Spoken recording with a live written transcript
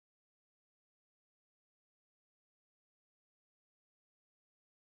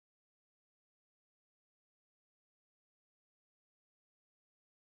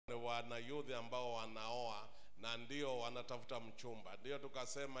wana youth ambao wanaoa na ndio wanatafuta mchumba. Ndio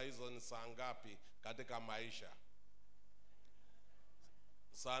tukasema hizo ni saa ngapi katika maisha?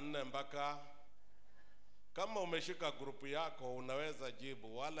 Saa 4 mpaka. Kama umeshika grupu yako unaweza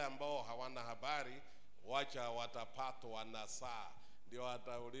jibu. Wale ambao hawana habari wacha watapatwa na saa. Ndio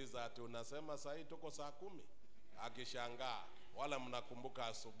watauliza ati unasema saa hii tuko saa 10. Akishangaa. Wala mnakumbuka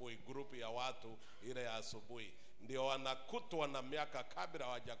asubuhi, grupu ya watu ile ya asubuhi ndio wanakutwa na miaka kabla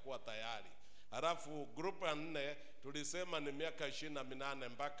hawajakuwa tayari. Halafu grupu ya 4 tulisema ni miaka 28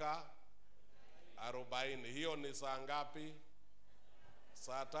 mpaka 40. Hiyo ni saa ngapi?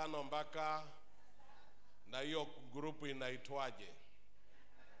 Saa 5 mpaka. Na hiyo grupu inaitwaje?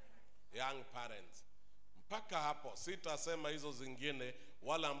 Young parents. Mpaka hapo sitasema hizo zingine,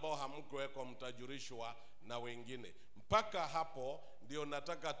 wala ambao hamkuweko mtajulishwa na wengine. Mpaka hapo ndio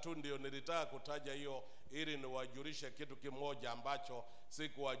nataka tu, ndio nilitaka kutaja hiyo ili niwajulishe kitu kimoja ambacho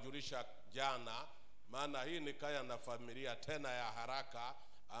sikuwajulisha jana. Maana hii ni kaya na familia tena ya haraka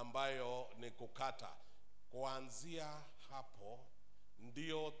ambayo ni kukata. Kuanzia hapo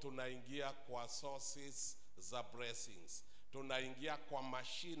ndio tunaingia kwa sources za blessings. Tunaingia kwa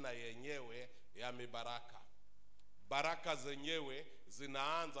mashina yenyewe ya mibaraka. Baraka zenyewe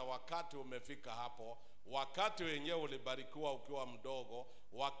zinaanza wakati umefika hapo. Wakati wenyewe ulibarikiwa ukiwa mdogo,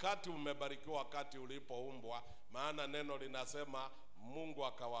 wakati umebarikiwa wakati ulipoumbwa, maana neno linasema Mungu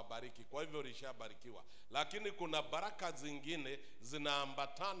akawabariki. Kwa hivyo ulishabarikiwa. Lakini kuna baraka zingine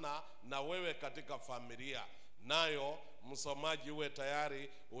zinaambatana na wewe katika familia. Nayo msomaji uwe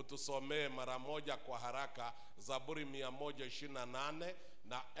tayari utusomee mara moja kwa haraka Zaburi 128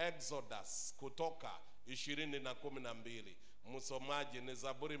 na Exodus Kutoka 20:12. Msomaji ni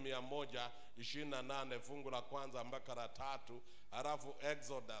Zaburi 128 fungu la 1 mpaka la 3, halafu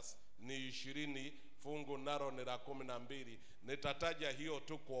Exodus ni 20 fungu naro ni la 12. Nitataja hiyo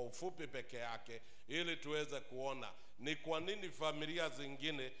tu kwa ufupi peke yake ili tuweze kuona ni kwa nini familia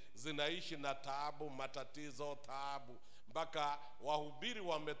zingine zinaishi na taabu, matatizo, taabu. Mpaka wahubiri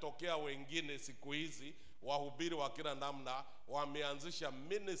wametokea wengine siku hizi, wahubiri wa kila namna wameanzisha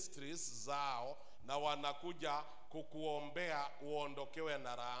ministries zao na wanakuja kukuombea uondokewe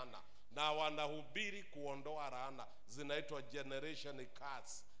na laana. Na wanahubiri kuondoa laana, zinaitwa generation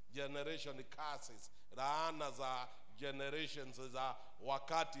curse, generation curses, laana za generations za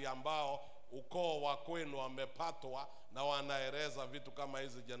wakati ambao ukoo wa kwenu wamepatwa, na wanaeleza vitu kama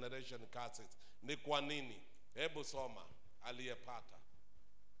hizi generation curses. Ni kwa nini? Hebu soma aliyepata.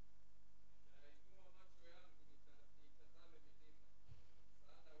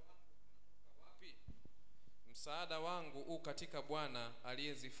 Msaada wangu u katika Bwana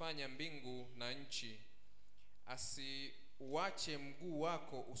aliyezifanya mbingu na nchi. Asiuache mguu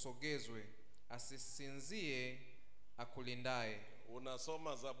wako usogezwe, asisinzie akulindaye.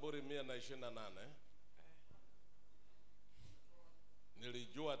 Unasoma Zaburi 128.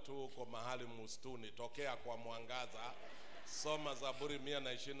 Nilijua tu uko mahali mustuni, tokea kwa mwangaza. Soma Zaburi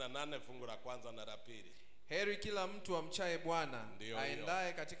 128 fungu la 1 na la 2. Heri kila mtu amchaye Bwana,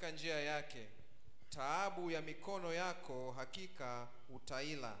 aendaye katika njia yake. Taabu ya mikono yako hakika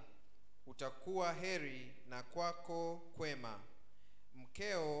utaila. Utakuwa heri na kwako kwema.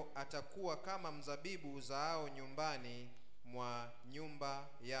 Mkeo atakuwa kama mzabibu zaao nyumbani mwa nyumba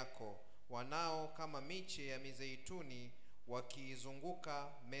yako. Wanao kama miche ya mizeituni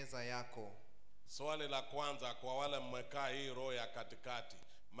wakiizunguka meza yako. Swali la kwanza kwa wale mmekaa hii roho ya katikati.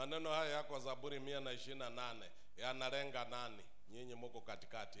 Maneno haya yako Zaburi 128 yanalenga nani? Nyinyi mko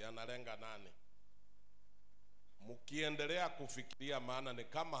katikati, yanalenga nani? Mkiendelea kufikiria, maana ni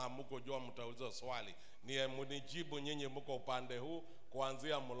kama hamkujua mtauliza swali, ni mnijibu nyinyi mko upande huu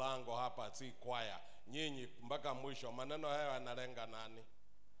kuanzia mlango hapa, si kwaya. Nyinyi mpaka mwisho. Maneno haya yanalenga nani?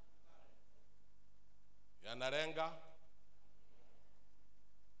 Yanalenga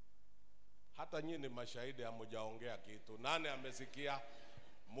hata nyinyi mashahidi hamjaongea kitu. Nani amesikia?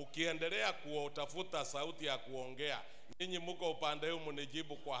 Mkiendelea kuutafuta sauti ya kuongea, nyinyi mko upande huu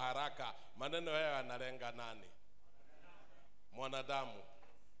mnijibu kwa haraka. Maneno haya yanalenga nani? Mwanadamu.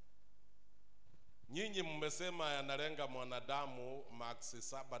 Nyinyi mmesema yanalenga mwanadamu max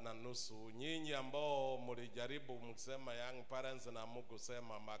 7.5. Nyinyi ambao mlijaribu mkisema young parents na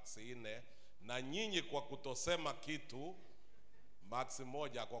mkusema max 4, na nyinyi kwa kutosema kitu max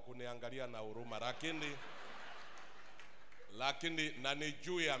 1 kwa kuniangalia na huruma, lakini na ni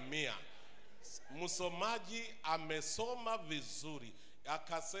juu ya 100. Msomaji amesoma vizuri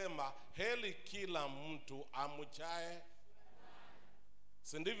akasema heri kila mtu amchaye.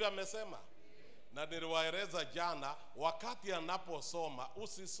 Si ndivyo amesema? Na niliwaeleza jana, wakati anaposoma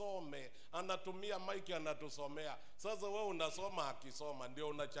usisome, anatumia maiki anatusomea. Sasa wewe unasoma akisoma, ndio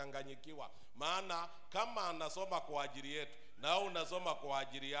unachanganyikiwa. Maana kama anasoma kwa ajili yetu na wewe unasoma kwa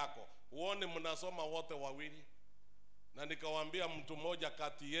ajili yako, uone mnasoma wote wawili. Na nikawaambia mtu mmoja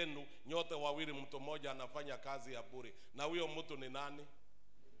kati yenu nyote wawili, mtu mmoja anafanya kazi ya bure. Na huyo mtu ni nani?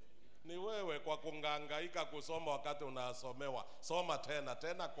 Ni wewe, kwa kungangaika kusoma wakati unasomewa. Soma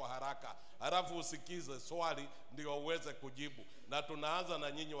tena kwa haraka, halafu usikize swali ndio uweze kujibu. Na tunaanza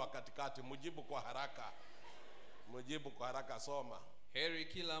na nyinyi wa katikati, mjibu kwa haraka. Mjibu kwa haraka, soma. Heri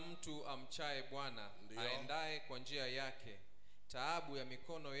kila mtu amchaye Bwana, aendaye kwa njia yake. Taabu ya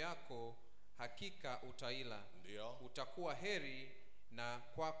mikono yako hakika utaila. Ndio. Utakuwa heri na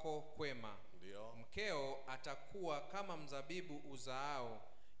kwako kwema. Ndio. Mkeo atakuwa kama mzabibu uzaao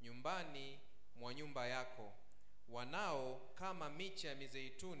nyumbani mwa nyumba yako. Wanao kama miche ya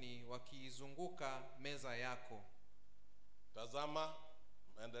mizeituni wakiizunguka meza yako. Tazama,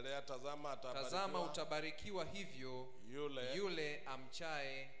 endelea, tazama atabarikiwa. Tazama utabarikiwa hivyo yule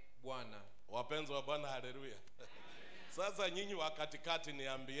amchaye Bwana. Wapenzi wa Bwana, haleluya. Sasa nyinyi wa katikati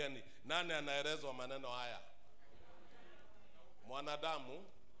niambieni, nani anaelezwa maneno haya? Mwanadamu?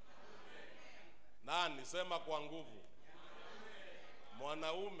 Nani? Sema kwa nguvu.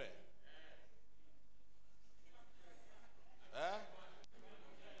 Mwanaume?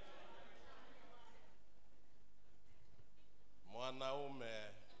 Mwanaume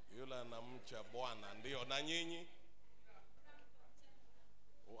yule anamcha Bwana. Ndio. Na nyinyi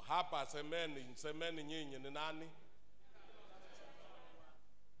hapa semeni nyinyi ni nani?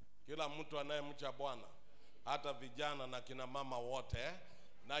 Kila mtu anayemcha Bwana, hata vijana na kina mama wote.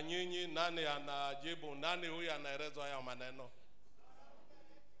 Na nyinyi nani anajibu? Nani huyu anaelezwa haya maneno?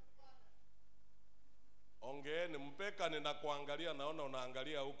 Ongeeni. Mpeka, ninakuangalia, naona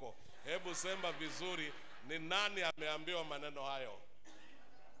unaangalia huko. Hebu sema vizuri, ni nani ameambiwa maneno hayo?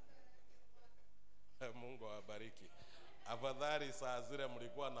 Mungu awabariki. Afadhali saa zile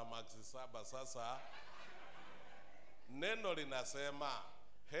mlikuwa na maksi 7. Sasa neno linasema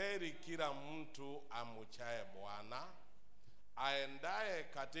heri kila mtu amchaye Bwana, aendaye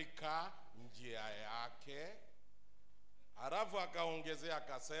katika njia yake. Halafu akaongezea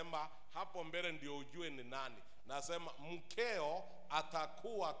akasema, hapo mbele ndio ujue ni nani. Nasema mkeo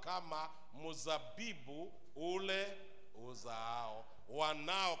atakuwa kama mzabibu ule uzaao,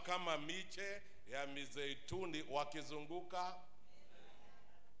 wanao kama miche ya mizeituni wakizunguka.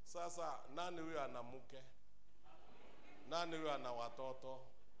 Sasa nani huyo ana mke? Nani huyo ana watoto?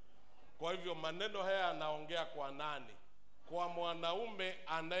 Kwa hivyo maneno haya anaongea kwa nani? Kwa mwanaume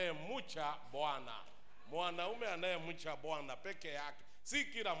anayemcha Bwana. Mwanaume anayemcha Bwana peke yake, si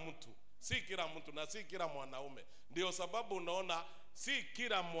kila mtu, si kila mtu na si kila mwanaume. Ndio sababu unaona si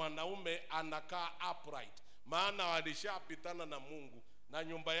kila mwanaume anakaa upright, maana walishapitana na Mungu na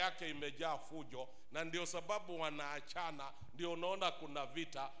nyumba yake imejaa fujo, na ndio sababu wanaachana. Ndio unaona kuna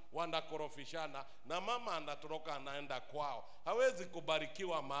vita, wanakorofishana, na mama anatoroka anaenda kwao. Hawezi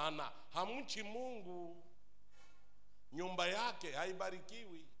kubarikiwa maana hamchi Mungu, nyumba yake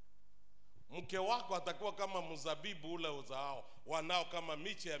haibarikiwi. Mke wako atakuwa kama mzabibu ule uzaao, wanao kama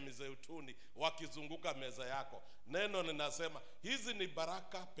miche ya mizeituni wakizunguka meza yako. Neno linasema hizi ni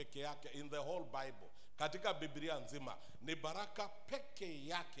baraka peke yake in the whole Bible. Katika Biblia nzima ni baraka peke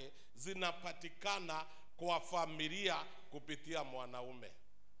yake zinapatikana kwa familia kupitia mwanaume.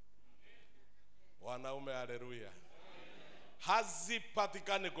 Wanaume, haleluya.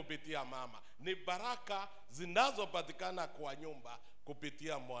 Hazipatikani kupitia mama. Ni baraka zinazopatikana kwa nyumba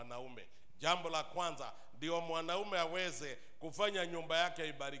kupitia mwanaume. Jambo la kwanza, ndio mwanaume aweze kufanya nyumba yake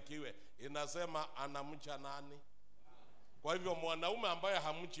ibarikiwe, inasema anamcha nani? Kwa hivyo mwanaume ambaye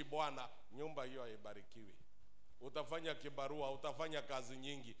hamchi Bwana, nyumba hiyo haibarikiwi. Utafanya kibarua, utafanya kazi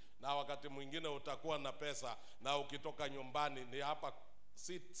nyingi, na wakati mwingine utakuwa na pesa, na ukitoka nyumbani, ni hapa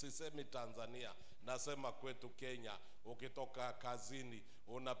sisemi Tanzania, nasema kwetu Kenya, ukitoka kazini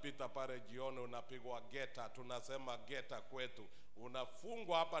unapita pale jioni unapigwa geta, tunasema geta kwetu,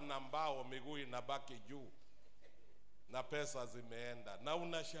 unafungwa hapa na mbao, miguu inabaki juu na pesa zimeenda, na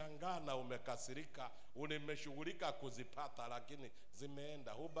unashangaa na umekasirika, umeshughulika kuzipata lakini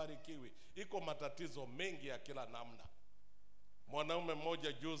zimeenda, hubarikiwi. Iko matatizo mengi ya kila namna. Mwanaume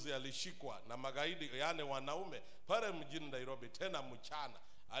mmoja juzi alishikwa na magaidi, yani wanaume pale mjini Nairobi, tena mchana,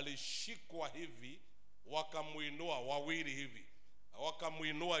 alishikwa hivi, wakamuinua wawili hivi,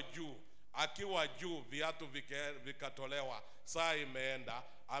 wakamuinua juu, akiwa juu viatu vikatolewa, saa imeenda,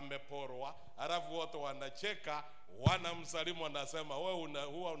 ameporwa. Halafu wote wanacheka, wanamsalimu, wanasema wewe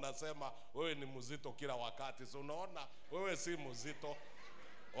huwa unasema wewe ni mzito kila wakati, so unaona wewe si mzito.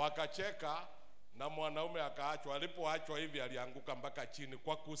 Wakacheka, na mwanaume akaachwa. Alipoachwa hivi alianguka mpaka chini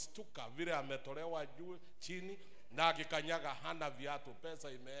kwa kustuka vile ametolewa juu chini, na akikanyaga hana viatu,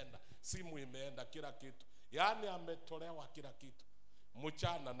 pesa imeenda, simu imeenda, kila kitu. Yaani ametolewa kila kitu.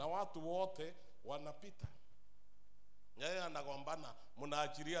 Mchana na watu wote wanapita. Yeye anagombana,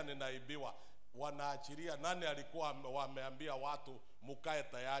 mnaachilia ninaibiwa. Wanaachilia, nani alikuwa wameambia watu mkae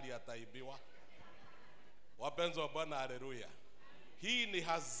tayari ataibiwa? Wapenzi wa Bwana, haleluya. Hii ni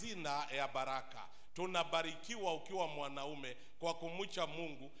hazina ya baraka. Tunabarikiwa ukiwa mwanaume kwa kumcha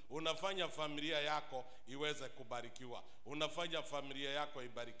Mungu, unafanya familia yako iweze kubarikiwa. Unafanya familia yako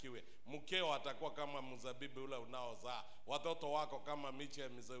ibarikiwe. Mkeo atakuwa kama mzabibu ule unaozaa. Watoto wako kama miche ya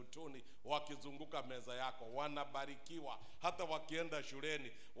mizeituni wakizunguka meza yako, wanabarikiwa. Hata wakienda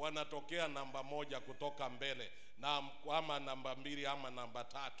shuleni wanatokea namba 1 kutoka mbele, na ama namba 2 ama namba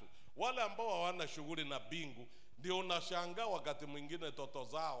 3. Wale ambao hawana shughuli na bingu, ndio unashangaa wakati mwingine toto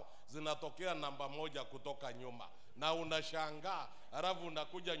zao zinatokea namba 1 kutoka nyuma, na unashangaa. Halafu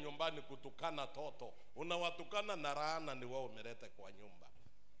unakuja nyumbani kutukana toto, unawatukana na laana ni wao umeleta kwa nyumba.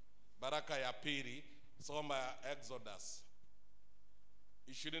 Baraka ya pili, soma Exodus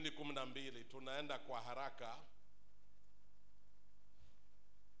 20:12. Tunaenda kwa haraka.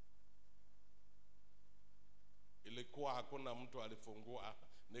 Ilikuwa hakuna mtu alifungua.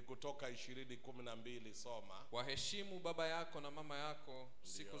 Ni kutoka 20:12. Soma. Waheshimu baba yako na mama yako,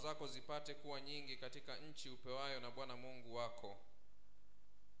 siku zako zipate kuwa nyingi katika nchi upewayo na Bwana Mungu wako.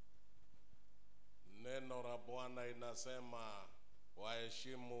 Neno la Bwana inasema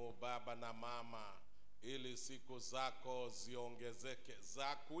waheshimu baba na mama ili siku zako ziongezeke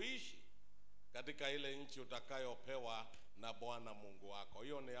za kuishi katika ile nchi utakayopewa na Bwana Mungu wako.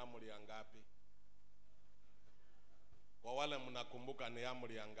 Hiyo ni amri ya ngapi? Kwa wale mnakumbuka ni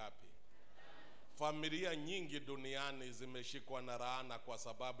amri ya ngapi? Familia nyingi duniani zimeshikwa na laana kwa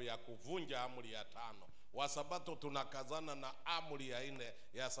sababu ya kuvunja amri ya 5. Wa Sabato tunakazana na amri ya 4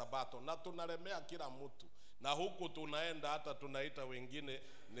 ya Sabato, na tunalemea kila mtu. Na huku tunaenda hata tunaita wengine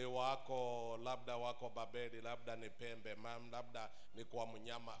ni wako, labda wako Babeli, labda ni pembe, labda ni kwa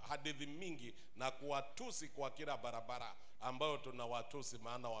mnyama. Hadithi mingi na kuwatusi kwa kila barabara ambayo tunawatusi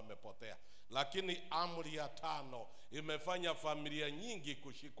maana wamepotea. Lakini amri ya 5 imefanya familia nyingi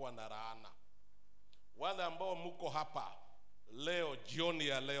kushikwa na laana. Wale ambao mko hapa leo, jioni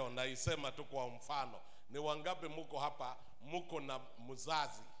ya leo, na isema tu kwa mfano, ni wangapi mko hapa mko na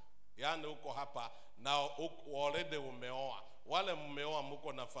mzazi? Yaani uko hapa na already umeoa. Wale mmeoa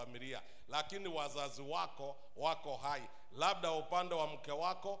mko na familia, lakini wazazi wako wako hai. Labda upande wa mke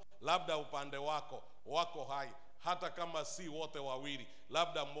wako, labda upande wako wako hai. Hata kama si wote wawili,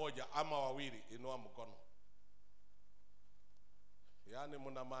 labda mmoja ama wawili. Inua mkono. Yaani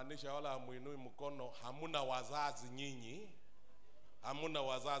mnamaanisha wala hamuinui mkono hamuna wazazi nyinyi? Hamuna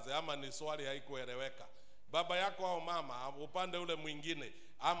wazazi, ama ni swali haikueleweka? Baba yako au mama upande ule mwingine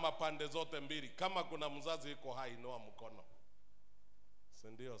ama pande zote mbili, kama kuna mzazi yuko hai, inua mkono. Si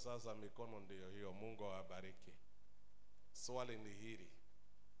ndio? Sasa mikono ndio hiyo. Mungu awabariki. Swali ni hili.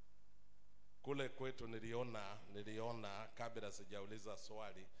 Kule kwetu niliona kabla sijauliza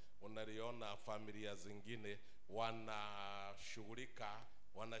swali, unaliona familia zingine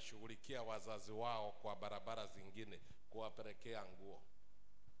wanashughulikia wazazi wao kwa barabara zingine, kuwapelekea nguo,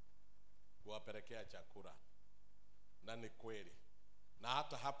 kuwapelekea chakula. Na ni kweli. Na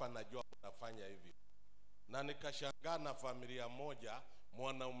hata hapa najua unafanya hivi. Na nikashangaa na familia moja,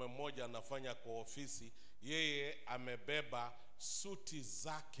 mwanaume mmoja anafanya kwa ofisi, yeye amebeba suti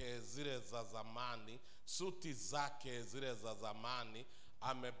zake zile za zamani,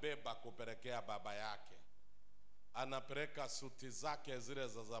 amebeba kupelekea baba yake. Anapeleka suti zake zile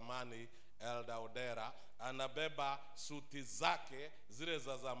za zamani Eldaudera, anabeba suti zake zile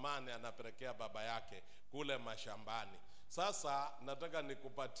za zamani anapelekea baba yake kule mashambani. Sasa nataka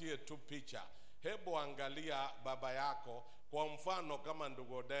nikupatie tu picha. Hebu angalia baba yako, kwa mfano kama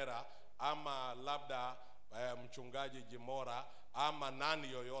ndugu Odera ama labda mchungaji Jimora ama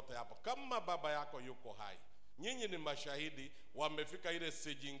nani yoyote hapo. Kama baba yako yuko hai, nyinyi ni mashahidi, wamefika ile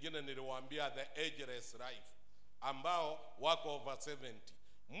stage nyingine niliwaambia the ageless life, ambao wako over 70.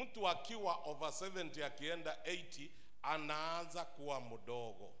 Mtu akiwa over 70 akienda 80 anaanza kuwa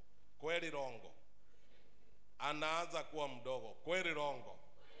mdogo. Kweli rongo? Anaanza kuwa mdogo. Kweli rongo?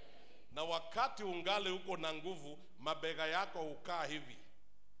 Na wakati ungali uko na nguvu, mabega yako ukaa hivi.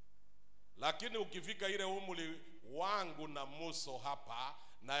 Lakini ukifika ile umri wangu na Muso hapa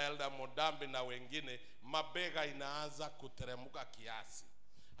na Elda Modambi na wengine, mabega inaanza kuteremuka kiasi.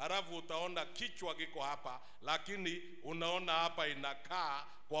 Halafu utaona kichwa kiko hapa, lakini unaona hapa inakaa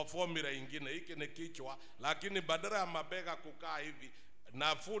kwa formula nyingine. Hiki ni kichwa, lakini badala ya mabega kukaa hivi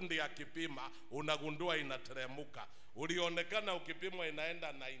na fundi akipima unagundua inateremuka. Ulionekana ukipimwa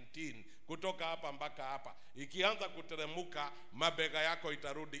inaenda 19 kutoka hapa mpaka hapa. Ikianza kuteremuka mabega yako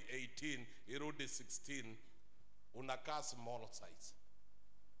itarudi 18, irudi 16. Unakaa small size.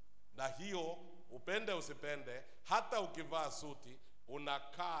 Na hiyo upende usipende, hata ukivaa suti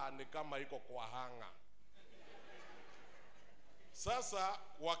unakaa ni kama iko kwa hanga. Sasa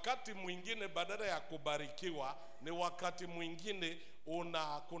wakati mwingine badala ya kubarikiwa ni wakati mwingine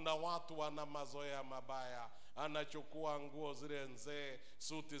kuna watu wana mazoea mabaya. Anachukua nguo zile nzee,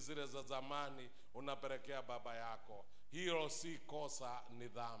 suti zile za zamani, unapelekea baba yako. Hiyo si kosa, ni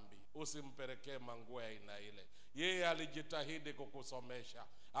dhambi. Usimpelekee manguo ya aina ile. Yeye alijitahidi kukusomesha,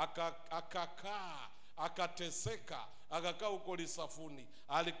 akakaa, akateseka, akakaa huko Lisafuni.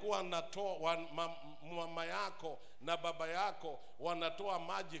 Alikuwa anatoa mama yako na baba yako wanatoa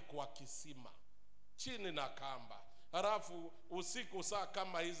maji kwa kisima chini na kamba. Halafu usiku saa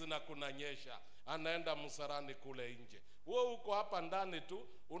kama hizi na kunanyesha, anaenda msarani kule nje. Wewe uko hapa ndani tu,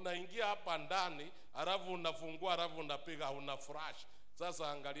 unaingia hapa ndani, halafu unafungua, halafu unapiga, unafurash.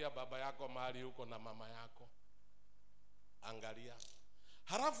 Sasa angalia baba yako mahali huko na mama yako. Angalia.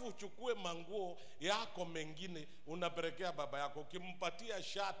 Halafu uchukue manguo yako mengine unapelekea baba yako. Ukimpatia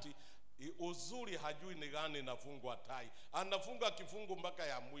shati, uzuri hajui ni gani inafungwa tai. Anafunga kifungu mpaka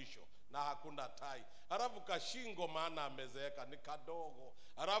ya mwisho na hakuna tai. Halafu kashingo maana amezeeka ni kadogo.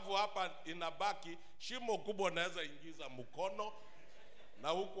 Halafu hapa inabaki shimo kubwa, naweza ingiza mkono na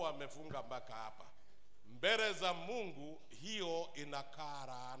huko amefunga mpaka hapa. Mbele za Mungu hiyo inakaa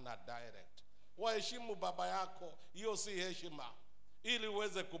laana direct. Waheshimu baba yako, hiyo si heshima, ili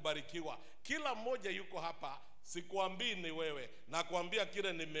uweze kubarikiwa. Kila mmoja yuko hapa, sikuambii ni wewe, na kuambia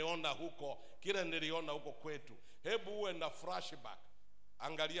kile nimeona huko, kile niliona huko kwetu. Hebu uwe na flashback.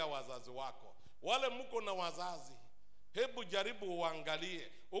 Angalia wazazi wako. Wale mko na wazazi, hebu jaribu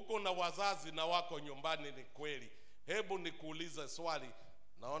uangalie uko na wazazi na wako nyumbani ni kweli. Hebu nikuulize swali.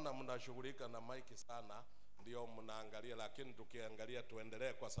 Naona mnashughulika na maiki sana, ndio mnaangalia, lakini tukiangalia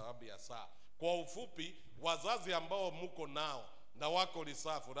tuendelee kwa sababu ya saa. Kwa ufupi, wazazi ambao mko nao na wako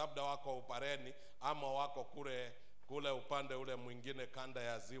Lisafu, labda wako Upareni ama wako kule upande ule mwingine kanda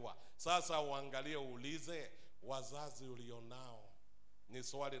ya ziwa. Sasa uangalie, uulize wazazi ulionao. Ni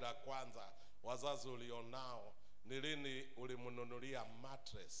swali la kwanza. Wazazi ulionao, ni lini ulimnunulia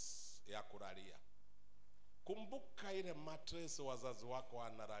mattress ya kulalia? Kumbuka ile mattress wazazi wako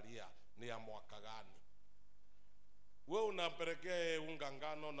wanalalia ni ya mwaka gani? Wewe unampelekea unga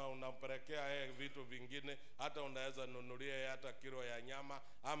ngano na unampelekea vitu vingine, hata unaweza nunulia hata kilo ya nyama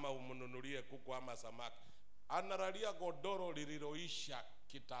ama umnunulie kuku ama samaki. Analalia godoro lililoisha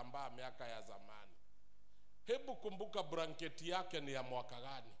kitambaa miaka ya zamani. Hebu kumbuka blanketi yake ni ya mwaka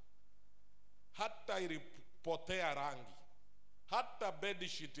gani? Hata ilipotea rangi. Hata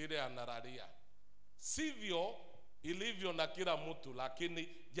bedsheet ile analalia. Sivyo ilivyo na kila mtu, lakini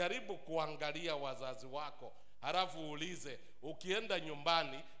jaribu kuangalia wazazi wako. Halafu uulize, ukienda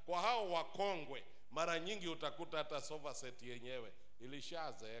nyumbani kwa hao wakongwe, mara nyingi utakuta hata sofa set yenyewe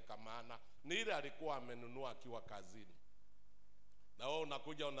ilishazeeka, maana ni ile alikuwa amenunua akiwa kazini. Na wewe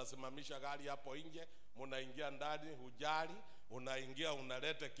unakuja unasimamisha gari hapo nje, mnaingia ndani, hujali, unaingia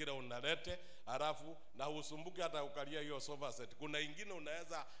unalete kile unalete, halafu na usumbuke hata ukalia hiyo sofa set. Kuna ingine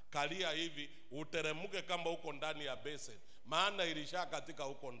unaweza kalia hivi uteremuke kama uko ndani ya basin, maana ilisha katika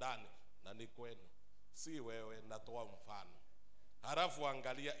huko ndani na ni kwenu. Si wewe, natoa mfano. Halafu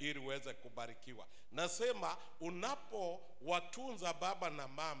angalia ili uweze kubarikiwa. Nasema unapowatunza baba na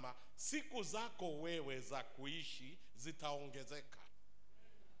mama, siku zako wewe za kuishi zitaongezeka.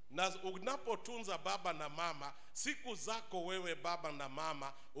 Na unapotunza baba na mama, siku zako wewe baba na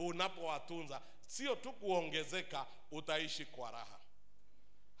mama unapowatunza, sio tu kuongezeka, utaishi kwa raha.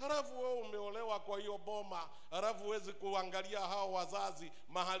 Halafu wewe umeolewa kwa hiyo boma, halafu huwezi kuangalia hao wazazi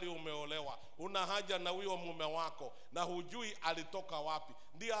mahali umeolewa. Una haja na huyo mume wako na hujui alitoka wapi.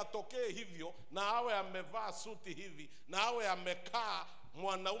 Ndiye atokee hivyo na awe amevaa suti hivi na awe amekaa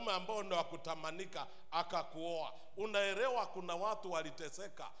mwanaume ambao ndio akutamanika akakuoa. Unaelewa kuna watu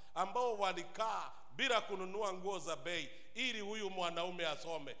waliteseka ambao walikaa bila kununua nguo za bei ili huyu mwanaume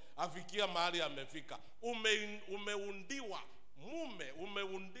asome, afikia mahali amefika. Umeundiwa mume,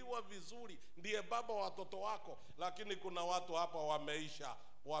 umeundiwa vizuri, ndiye baba wa watoto wako, lakini kuna watu hapa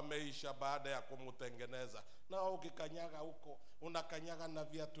wameisha baada ya kumtengeneza. Na ukikanyaga huko, unakanyaga na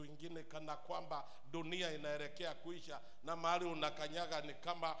viatu vingine kana kwamba dunia inaelekea kuisha, na mahali unakanyaga ni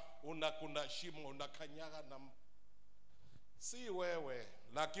kama kuna shimo, unakanyaga na si wewe.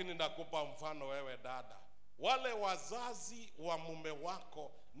 Lakini nakupa mfano wewe dada, wale wazazi wa mume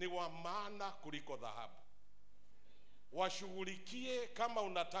wako ni wa maana kuliko dhahabu. washughulikie kama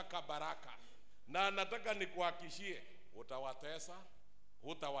unataka baraka. Na nataka nikuhakishie, utawatesa,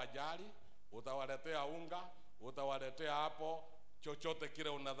 utawajali, utawaletea unga, utawaletea hapo chochote kile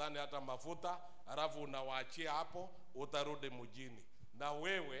unadhani hata mafuta, halafu unawaachia hapo, utarudi mjini. Na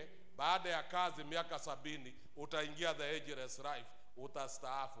wewe baada ya kazi miaka 70 utaingia the ageless life,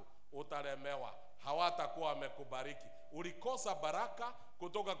 utastaafu, utalemewa, hawatakuwa wamekubariki. Ulikosa baraka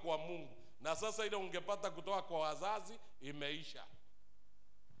kutoka kwa Mungu, na sasa ile ungepata kutoka kwa wazazi imeisha.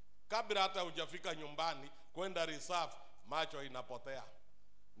 Kabla hata hujafika nyumbani kwenda reserve, macho inapotea.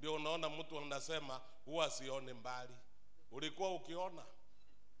 Ndio unaona mtu anasema huwa sioni mbali. Ulikuwa ukiona?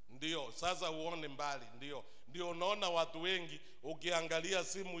 Ndio, sasa huoni mbali. Ndio unaona watu wengi ukiangalia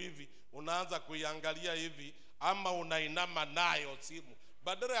simu hivi, unaanza kuiangalia hivi ama unainama nayo simu.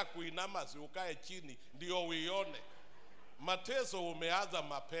 Badala ya kuinama, si ukae chini ndio uione. Mateso umeanza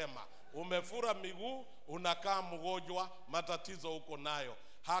mapema. Umefura miguu, unakaa mgonjwa, matatizo uko nayo.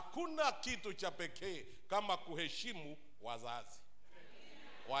 Hakuna kitu cha pekee kama kuheshimu wazazi.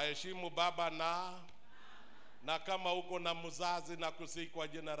 Waheshimu baba na kama uko na mzazi, na kusihi kwa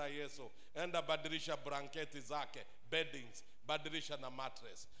jina la Yesu, enda badilisha blanketi zake, beddings, badilisha na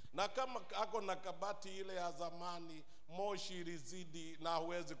mattress. Na kama ako na kabati ile ya zamani, moshi ilizidi na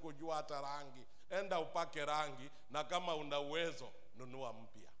huwezi kujua hata rangi, enda upake rangi, na kama una uwezo nunua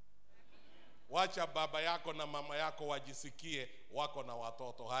mpya. Wacha baba yako na mama yako wajisikie wako na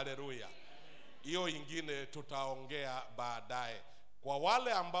watoto. Haleluya. Hiyo ingine tutaongea baadaye. Kwa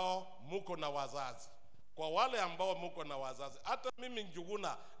wale ambao muko na wazazi, hata mimi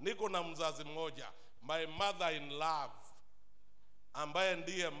Njuguna niko na mzazi mmoja, my mother in love, ambaye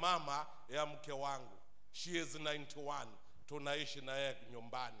ndiye mama ya mke wangu. She is 91. Tunaishi na yeye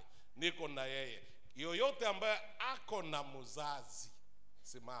nyumbani, niko na yeye. Yoyote ambaye ako na mzazi,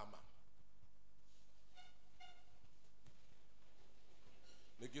 simama.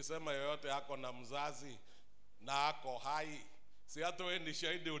 Nikisema yoyote ako na mzazi na ako hai, si hata wewe ni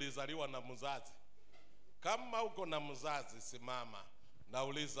shahidi ulizaliwa na mzazi. Kama uko na mzazi, simama.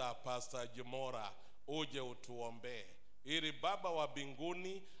 Nauliza Pastor Jimora uje utuombee, ili Baba wa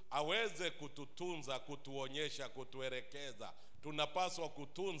mbinguni aweze kututunza, kutuonyesha, kutuelekeza tunapaswa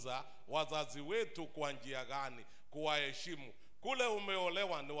kutunza wazazi wetu kwa njia gani, kuwaheshimu. Kule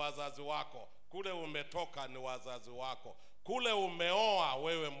umeolewa ni wazazi wako, kule umetoka ni wazazi wako, kule umeoa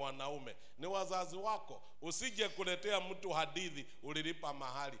wewe mwanaume ni wazazi wako. Usije kuletea mtu hadithi ulilipa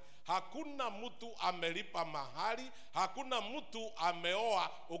mahali. Hakuna mtu amelipa mahali, hakuna mtu ameoa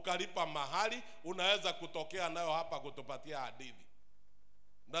ukalipa mahali. Unaweza kutokea nayo hapa kutupatia hadithi.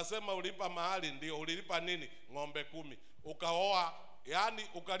 Nasema ulipa mahali, ndio ulilipa nini? Ng'ombe 10. Ukaoa, yani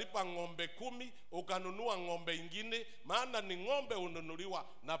ukalipa ng'ombe 10, ukanunua ng'ombe ingine, maana ni ng'ombe ununuliwa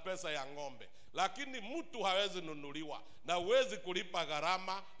na pesa ya ng'ombe. Lakini mtu hawezi nunuliwa, na huwezi kulipa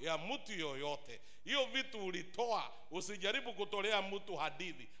gharama ya mtu yoyote. Hiyo vitu ulitoa, usijaribu kutolea mtu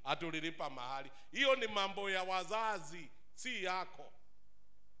hadithi atulilipa mahali. Hiyo ni mambo ya wazazi, si yako.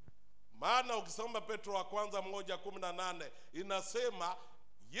 Maana ukisoma Petro wa kwanza 1:18 inasema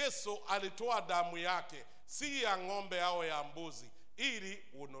Yesu alitoa damu yake, si ya ng'ombe au ya mbuzi, ili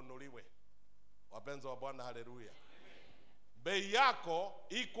ununuliwe. Wapenzi wa Bwana, haleluya. Bei yako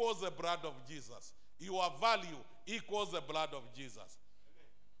equals the blood of Jesus. Your value equals the blood of Jesus.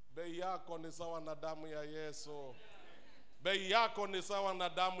 Bei yako ni sawa na damu ya Yesu. Bei yako ni sawa na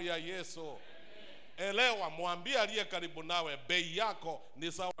damu ya Yesu. Elewa, mwambie aliye karibu nawe, bei yako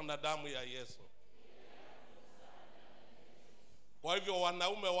ni sawa na damu ya Yesu. Kwa hivyo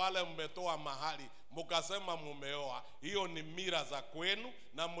wanaume wale mmetoa mahali, mukasema mumeoa, hiyo ni mira za kwenu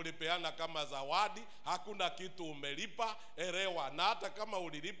na mlipeana kama zawadi. Hakuna kitu umelipa, elewa. Na hata kama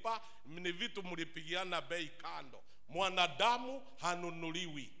ulilipa, ni vitu mlipigiana bei kando. Mwanadamu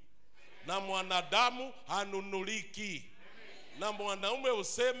hanunuliwi, na mwanadamu hanunuliki. Na mwanaume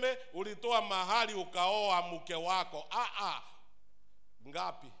useme ulitoa mahali ukaoa mke wako.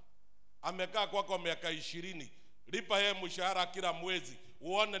 Ngapi? Amekaa kwako miaka 20. Lipa yeye mshahara kila mwezi,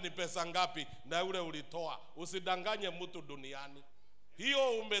 uone ni pesa ngapi na ule ulitoa. Usidanganye mtu duniani.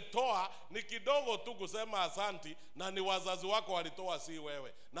 Hiyo umetoa ni kidogo tu kusema asanti, na ni wazazi wako walitoa, si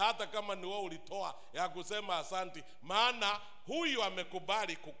wewe. Na hata kama ni wewe ulitoa ya kusema asanti, maana huyu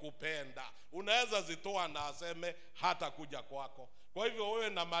amekubali kukupenda. Unaweza zitoa na aseme hata kuja kwako. Kwa hivyo wewe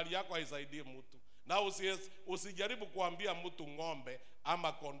na mali yako haisaidii mtu. Na usijaribu kuambia mtu ng'ombe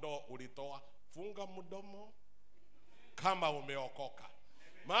ama kondoo ulitoa. Funga mdomo kama umeokoka.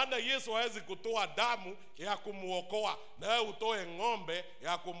 Maana Yesu hawezi kutoa damu ya kumuokoa na wewe utoe ng'ombe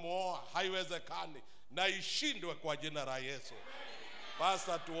ya kumuoa. Haiwezekani, na ishindwe kwa jina la Yesu.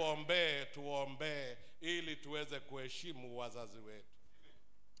 Pastor, tuombe ili tuweze kuheshimu wazazi wetu.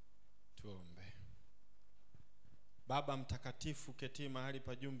 Tuombe. Baba mtakatifu keti mahali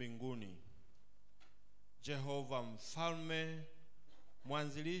pa juu mbinguni, Jehova mfalme,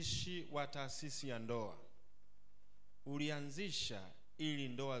 mwanzilishi wa taasisi ya ndoa, ulianzisha ili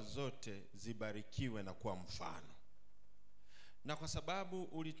ndoa zote zibarikiwe na kuwa mfano. Na kwa sababu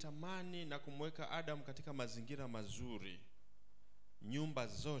ulitamani na kumweka Adam katika mazingira mazuri, nyumba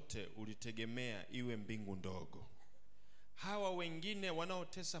zote ulitegemea iwe mbingu ndogo. Hawa wengine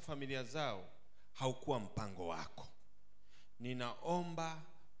wanaotesa familia zao haukuwa mpango wako. Ninaomba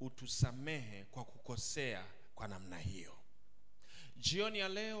utusamehe kwa kukosea kwa namna hiyo. Jioni ya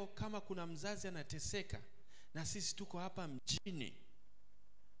leo, kama kuna mzazi anateseka na sisi tuko hapa mjini,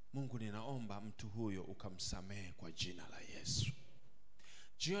 Mungu ninaomba mtu huyo ukamsamehe kwa jina la Yesu.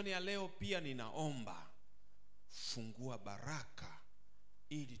 Jioni ya leo pia ninaomba fungua baraka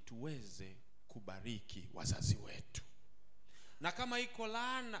ili tuweze kubariki wazazi wetu. Na kama iko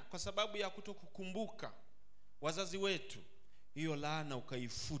laana kwa sababu ya kutokukumbuka wazazi wetu, hiyo laana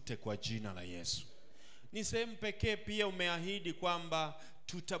ukaifute kwa jina la Yesu. Ni sehemu pekee pia umeahidi kwamba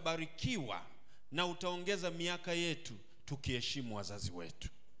tutabarikiwa na utaongeza miaka yetu tukiheshimu wazazi wetu.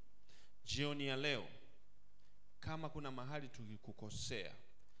 Jioni ya leo, kama kuna mahali tulikukosea,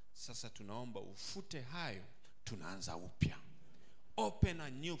 sasa tunaomba ufute hayo, tunaanza upya. Open a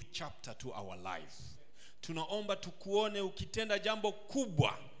new chapter to our life. Tunaomba tukuone ukitenda jambo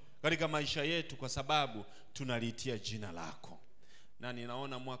kubwa katika maisha yetu, kwa sababu tunaliitia jina lako. Na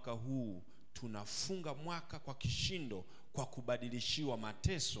ninaona mwaka huu tunafunga mwaka kwa kishindo, kwa kubadilishiwa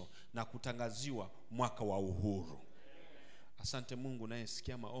mateso na kutangaziwa mwaka wa uhuru. Asante Mungu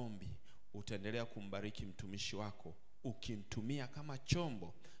nayesikia maombi, utaendelea kumbariki mtumishi wako ukimtumia kama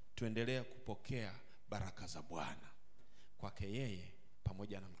chombo, tuendelea kupokea baraka za Bwana kwake yeye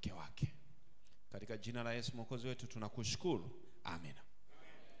pamoja na mke wake. Katika jina la Yesu Mwokozi wetu tunakushukuru. Amen.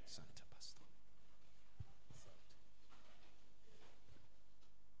 Asante pastor.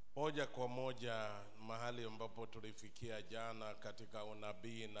 Moja kwa moja mahali ambapo tulifikia jana katika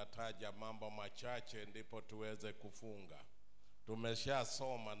unabii, nataja mambo machache ndipo tuweze kufunga.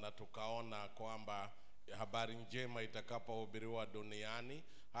 Tumeshasoma na tukaona kwamba habari njema itakapohubiriwa duniani,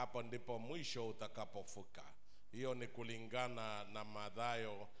 hapo ndipo mwisho utakapofuka. Hiyo ni kulingana na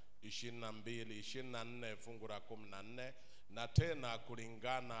Mathayo 22:24 fungu la 14, na tena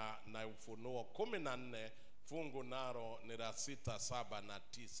kulingana na Ufunuo 14 fungu naro ni la 6, 7 na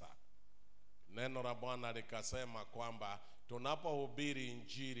 9. Neno la Bwana likasema kwamba tunapohubiri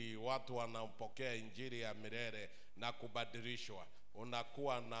injili, watu wanaopokea injili ya milele na kubadilishwa,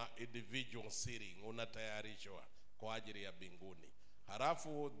 unakuwa na individual sealing, unatayarishwa kwa ajili ya mbinguni.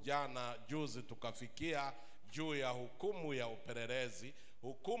 Halafu juzi tukafikia juu ya hukumu ya upelelezi.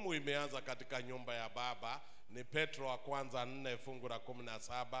 Hukumu imeanza katika nyumba ya baba, ni Petro wa kwanza 4 fungu la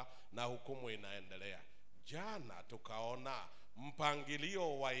 17, na hukumu inaendelea. Jana tukaona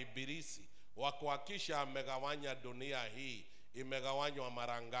mpangilio wa Ibilisi wa kuhakisha amegawanya dunia hii. Imegawanywa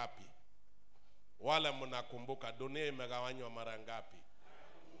mara ngapi? Wale mnakumbuka dunia imegawanywa mara ngapi?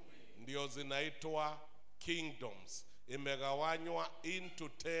 Ndio zinaitwa kingdoms. Imegawanywa into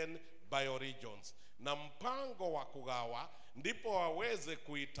 10 bioregions, na mpango wa kugawa ndipo waweze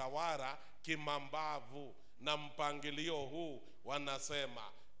kuitawala kimambavu. Na mpangilio huu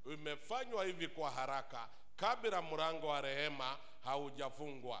wanasema imefanywa hivi kwa haraka, kabla mlango wa rehema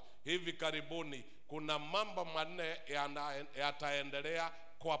haujafungwa. Hivi karibuni kuna mambo 4 yataendelea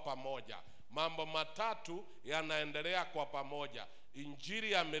kwa pamoja. Mambo 3 yanaendelea kwa pamoja.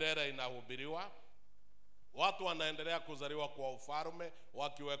 Injili ya milele inahubiriwa, watu wanaendelea kuzaliwa kwa ufalme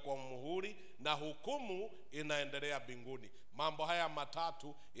wakiwekwa muhuri, na hukumu inaendelea mbinguni. Mambo haya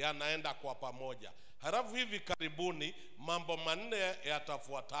 3 yanaenda kwa pamoja. Halafu hivi karibuni mambo 4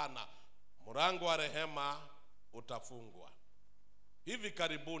 yatafuatana. Mlango wa rehema utafungwa. Hivi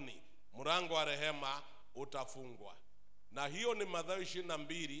karibuni mlango wa rehema utafungwa. Na hiyo ni Mathayo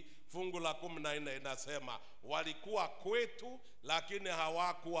 22 fungu la 14, inasema walikuwa kwetu lakini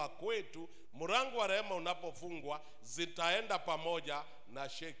hawakuwa kwetu. Mlango wa rehema unapofungwa zitaenda pamoja na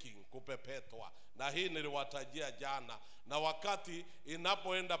shaking, kupepetwa. Na hii niliwatajia jana. Na wakati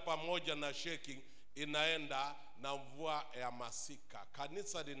inapoenda pamoja na shaking, inaenda na mvua ya masika.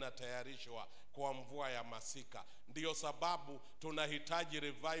 Kanisa linatayarishwa kwa mvua ya masika. Ndiyo sababu tunahitaji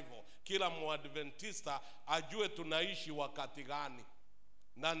revival. Kila Mwadventista ajue tunaishi wakati gani.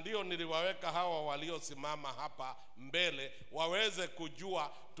 Na ndio niliwaweka hawa waliosimama hapa mbele waweze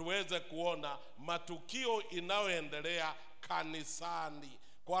kujua, tuweze kuona matukio inayoendelea kanisani,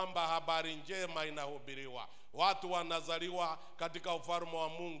 kwamba habari njema inahubiriwa. Watu wanazaliwa katika ufalme wa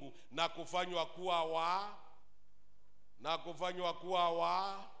Mungu na kufanywa kuwa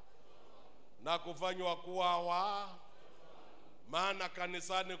maana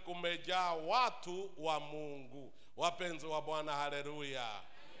kanisani kumejaa watu wa Mungu. Wapenzi wa Bwana, haleluya.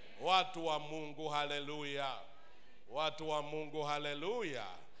 Watu wa Mungu, haleluya. Watu wa Mungu, haleluya.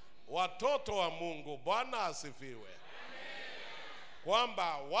 Watoto wa Mungu, Bwana asifiwe.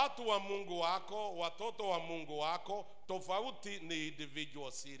 Kwamba watu wa Mungu wako, watoto wa Mungu wako, tofauti ni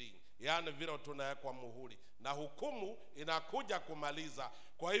individual sealing, yani vile tunawekwa muhuri na hukumu inakuja kumaliza.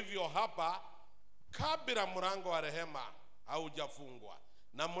 Kwa hivyo hapa, kabla mlango wa rehema haujafungwa,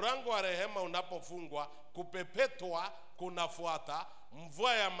 na mlango wa rehema unapofungwa, kupepetwa kunafuata,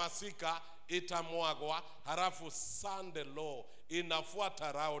 mvua ya masika itamwagwa, halafu Sunday law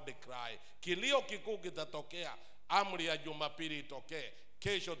inafuata, loud cry, kilio kikuu kitatokea, amri ya Jumapili itokee.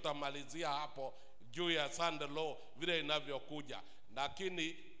 Kesho tamalizia hapo juu ya Sunday law vile inavyokuja.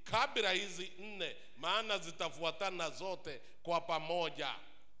 Lakini kabla hizi 4, maana zitafuatana zote kwa pamoja.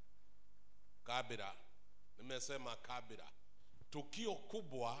 Kabla, nimesema kabla, tukio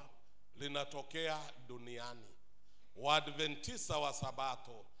kubwa linatokea duniani. Waadventista wa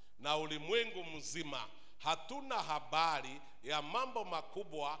Sabato na ulimwengu mzima hatuna habari ya mambo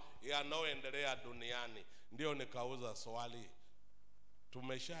makubwa yanayoendelea duniani. Ndio nikauza swali,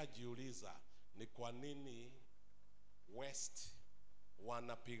 tumeshajiuliza ni kwa nini West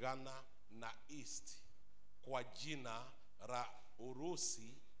wanapigana na East kwa jina la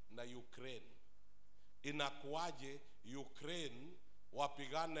Urusi na Ukraine? Inakuwaje Ukraine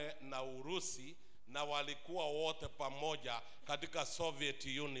wapigane na Urusi na walikuwa wote pamoja katika Soviet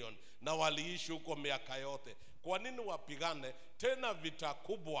Union na waliishi huko miaka yote? Kwa nini wapigane tena vita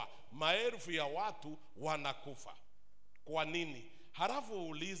kubwa, maelfu ya watu wanakufa? Kwa nini? Halafu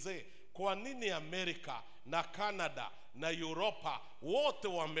uulize, kwa nini Amerika na Canada na Europa wote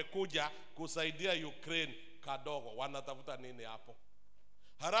wamekuja kusaidia Ukraine kadogo? Wanatafuta nini hapo?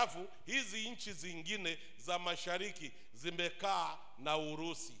 Halafu hizi nchi zingine za mashariki zimekaa na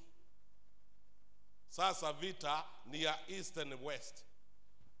Urusi. Sasa vita ni ya East and West.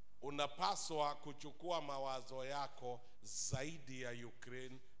 Unapaswa kuchukua mawazo yako zaidi ya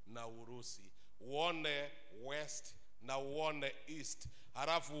Ukraine na Urusi, uone West na uone East,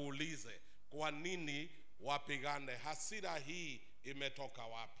 halafu uulize kwa nini wapigane. Hasira hii imetoka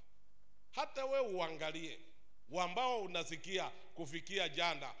wapi? Hata we uangalie, ambao unasikia kufikia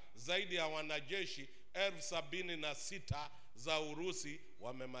jana zaidi ya wanajeshi 76,000 za Urusi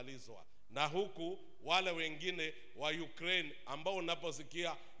wamemalizwa, na huku wale wengine wa Ukraine ambao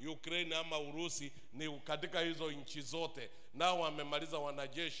unaposikia Ukraine ama Urusi ni katika hizo nchi zote, nao wamemaliza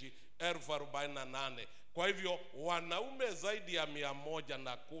wanajeshi 48,000. Kwa hivyo wanaume zaidi ya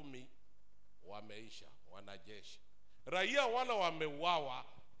 110 wameisha wanajeshi. Raia wale wameuawa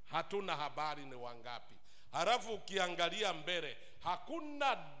hatuna habari ni wangapi. Halafu ukiangalia mbele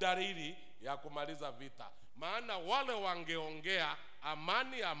hakuna dalili ya kumaliza vita, maana wale wangeongea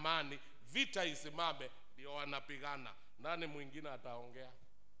amani amani, vita isimame, ndio wanapigana. Nani mwingine ataongea?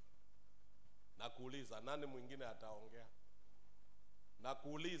 Nakuuliza, nani mwingine ataongea?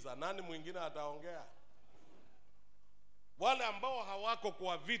 Nakuuliza, nani mwingine ataongea? Wale ambao hawako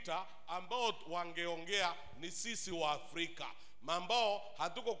kwa vita, ambao wangeongea ni sisi wa Afrika, ambao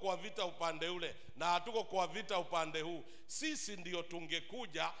hatuko kwa vita upande ule na hatuko kwa vita upande huu. Sisi ndio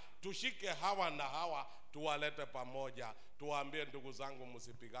tungekuja tushike hawa na hawa, tuwalete pamoja, tuwaambie ndugu zangu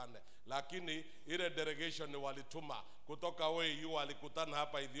msipigane. Lakini ile delegation walituma kutoka OAU, walikutana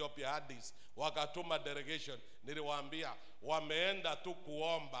hapa Ethiopia Addis, wakatuma delegation. Niliwaambia wameenda tu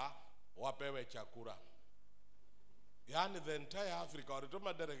kuomba wapewe chakula. Yani the entire Africa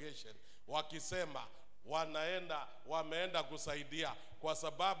walituma delegation wakisema wameenda kusaidia, kwa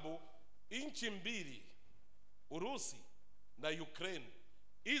sababu nchi mbili, Urusi na Ukraine,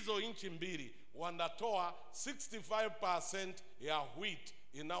 hizo nchi mbili wanatoa 65% ya wheat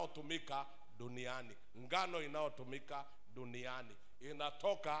inayotumika duniani, ngano inayotumika duniani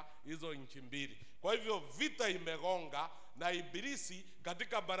inatoka hizo nchi mbili. Kwa hivyo vita imegonga, na Ibilisi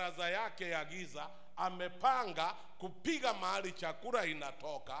katika baraza yake ya giza amepanga kupiga mahali chakula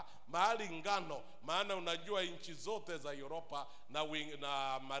inatoka, mahali ngano. Maana unajua nchi zote za Europa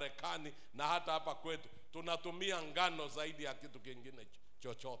na Marekani na hata hapa kwetu tunatumia ngano zaidi ya kitu kingine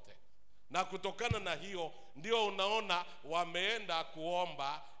chochote. Na kutokana na hiyo ndio unaona wameenda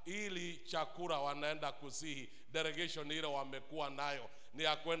kuomba ili chakula, wanaenda kusihi. Delegation ile wamekuwa nayo ni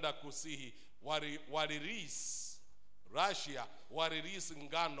ya kwenda kusihi walirelease Russia, walirelease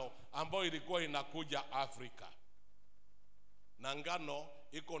ngano ambayo ilikuwa inakuja Afrika, na ngano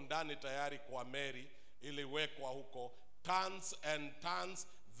iko ndani tayari kwa meli, iliwekwa huko, tons and tons,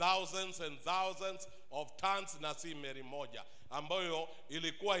 thousands and thousands of tons, na si meli moja ambayo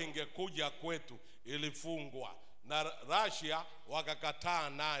ilikuwa ingekuja kwetu, ilifungwa na Russia wakakataa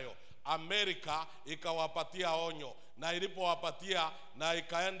nayo. Amerika ikawapatia onyo, na ilipowapatia na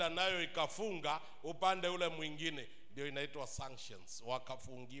ikaenda nayo ikafunga upande ule mwingine, ndio inaitwa sanctions,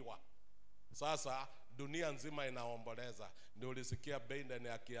 wakafungiwa. Sasa dunia nzima inaomboleza. Ndio ulisikia Biden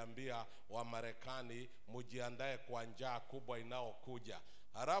akiambia wa Marekani mujiandae kwa njaa kubwa inaokuja.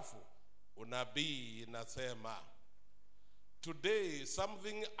 Halafu unabii inasema today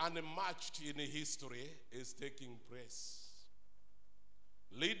something unmatched in history is taking place.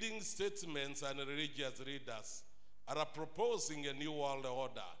 Leading statesmen and religious leaders are proposing a new world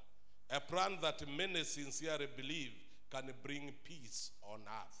order, a plan that many sincerely believe can bring peace on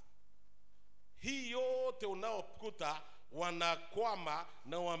earth. Hii yote unaokuta wanakwama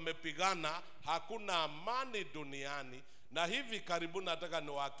na wamepigana, hakuna amani duniani. Na hivi karibuni nataka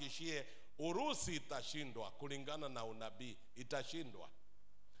niwahakishie Urusi itashindwa kulingana na unabii, itashindwa.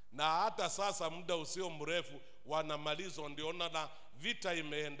 Na hata sasa muda usio mrefu wanamalizwa, ndio na vita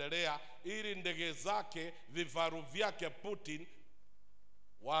imeendelea ili ndege zake, vifaru vyake Putin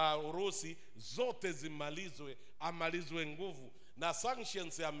wa Urusi zote zimalizwe, amalizwe nguvu. Na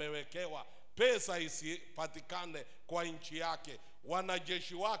sanctions yamewekewa, pesa isipatikane kwa nchi yake.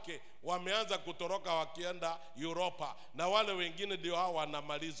 Wanajeshi wake wameanza kutoroka wakienda Europa, na wale wengine ndio hao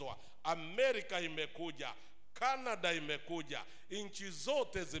wanamalizwa. Amerika imekuja, Canada imekuja, nchi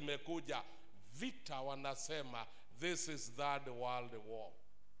zote zimekuja. Vita wanasema this is third world war.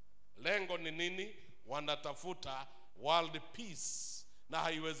 Lengo ni nini? Wanatafuta world peace, na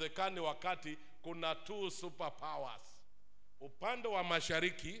haiwezekani wakati kuna two superpowers. Upande wa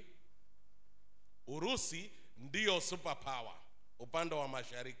mashariki Urusi ndio superpower. Upande wa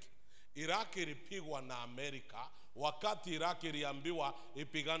mashariki Iraq ilipigwa na Amerika wakati Iraq iliambiwa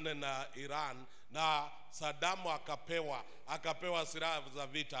ipigane na Iran, na Saddam akapewa silaha za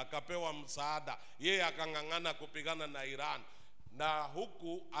vita, akapewa msaada, yeye akangangana kupigana na Iran, na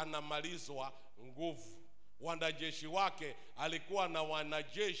huku anamalizwa nguvu. Wanajeshi wake alikuwa na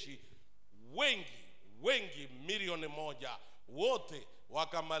wanajeshi wengi milioni moja, wote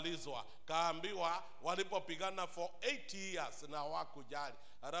wakamalizwa. Kaambiwa walipopigana for 8 years na hawakujali.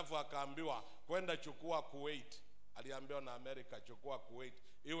 Halafu akaambiwa kwenda chukua Kuwait. Aliambiwa na Amerika chukua Kuwait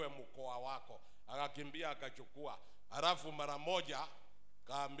iwe mkoa wako, akakimbia akachukua. Halafu mara moja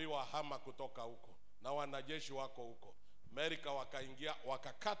kaambiwa hama kutoka huko, na wanajeshi wako huko. Amerika wakaingia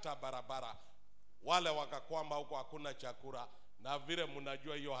wakakata barabara, wale wakakwama huko, hakuna chakula. Na vile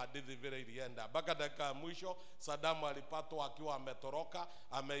mnajua hiyo hadithi vile ilienda. Mpaka dakika ya mwisho Saddam alipatwa akiwa ametoroka,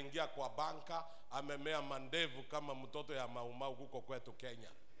 ameingia kwa banka, amemea mandevu kama mtoto ya maumau huko kwetu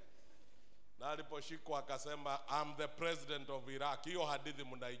Kenya. Na aliposhikwa akasema I'm the president of Iraq. Hiyo hadithi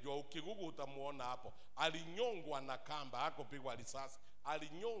mnaijua, ukigugu utamuona hapo. Alinyongwa na kamba, hakupigwa risasi,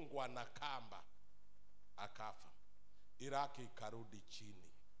 alinyongwa na kamba akafa. Iraq ikarudi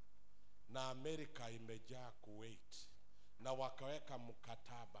chini, na Amerika imejaa Kuwait, na wakaweka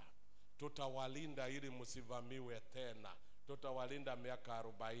mkataba, tutawalinda ili msivamiwe tena, tutawalinda miaka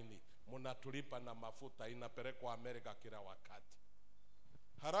 40, mnatulipa na mafuta, inapelekwa Amerika kila wakati.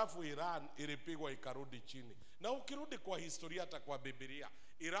 Halafu Iran ilipigwa ikarudi chini. Na ukirudi kwa historia hata kwa Biblia,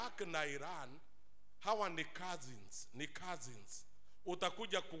 Iraq na Iran hawa ni cousins.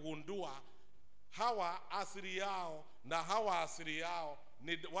 Utakuja kugundua hawa asili yao na hawa asili yao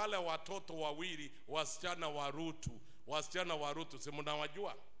ni wale watoto wawili wasichana wa Rutu.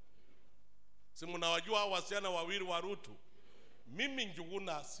 Si mnawajua wasichana wawili wa Rutu? Mimi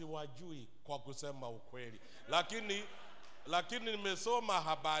Njuguna siwajui kwa kusema ukweli, lakini nimesoma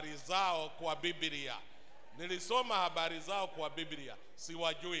habari zao kwa Biblia.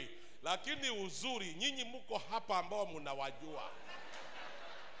 Siwajui, lakini uzuri nyinyi mko hapa ambao mnawajua.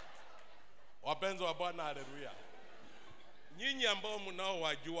 Wapenzi wa Bwana, haleluya. Nyinyi ambao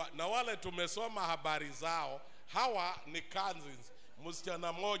mnaowajua na wale tumesoma habari zao, hawa ni cousins.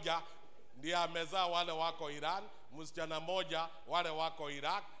 Msichana moja ndiye amezaa wale wako Iran, msichana moja wale wako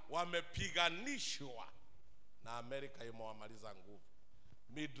Iraq. Wamepiganishwa na Amerika, imewamaliza nguvu.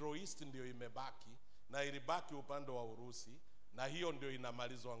 Middle East ndio imebaki, na ilibaki upande wa Urusi, na hiyo ndio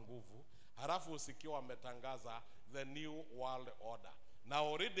inamalizwa nguvu. Halafu usikiwa wametangaza the new world order, na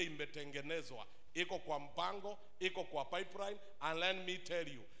already imetengenezwa, iko kwa mpango, iko kwa pipeline. And let me tell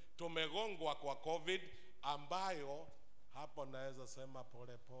you, tumegongwa kwa COVID ambayo Hapo naweza sema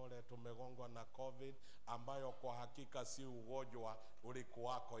pole pole tumegongwa na COVID, ambayo kwa hakika si ugonjwa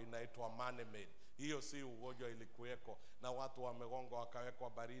ulikuwako, inaitwa man-made. Hiyo si ugonjwa, ilikuweko, na watu wamegongwa wakawekwa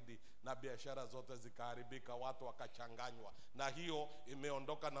baridi na biashara zote zikaharibika, watu wakachanganywa, na hiyo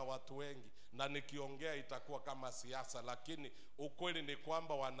imeondoka na watu wengi. Na nikiongea itakuwa kama siasa, lakini ukweli ni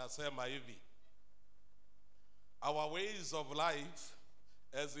kwamba wanasema hivi: our ways of life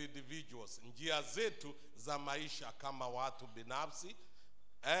as individuals, njia zetu za maisha kama watu binafsi,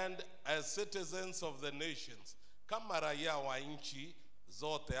 and as citizens of the nations, kama raia wa nchi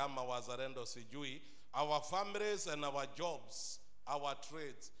zote ama wazalendo sijui, our families and our jobs, our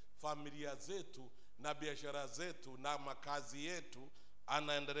trades, familia zetu na biashara zetu na makazi yetu.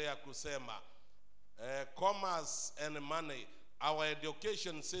 Anaendelea kusema commerce and money, our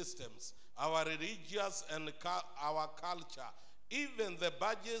education systems, our religious and our culture, even the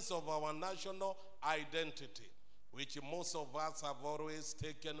badges of our national identity, which most of us have always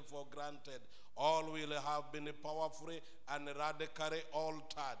taken for granted, all will have been powerfully and radically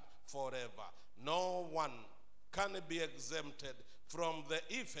altered forever. No one can be exempted from the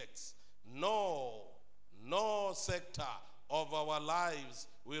effects. No sector of our lives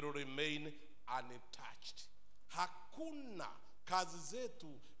will remain untouched. Hakuna kazi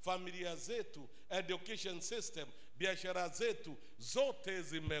zetu, familia zetu, education system, biashara zetu zote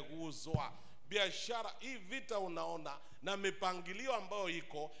zimeguzwa. Biashara hii, vita unaona, na mipangilio ambayo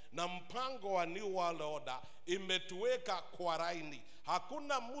iko na mpango wa New World Order imetuweka kwa laini.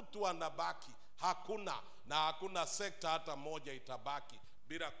 Hakuna mtu anabaki, hakuna, na hakuna sekta hata moja itabaki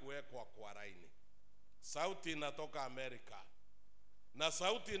bila kuwekwa kwa laini. Sauti inatoka Amerika, na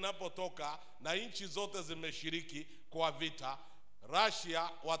sauti inapotoka na nchi zote zimeshiriki kwa vita, Russia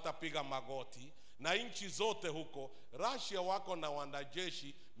watapiga magoti, na nchi zote huko. Russia wako na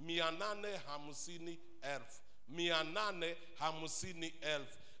wanajeshi 850,000,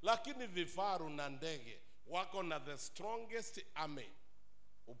 lakini vifaru na ndege wako na the strongest army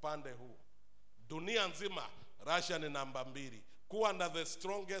upande huu. Dunia nzima Russia ni namba 2 kuwa na the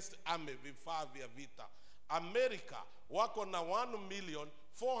strongest army, vifaa vya vita. Amerika wako na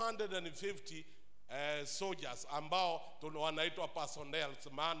 1,450,000 soldiers ambao wanaitwa personnel,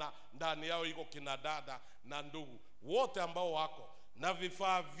 maana ndani yao iko kina dada na ndugu wote ambao wako na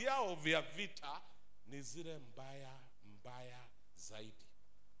vifaa vyao vya vita ni zile mbaya zaidi.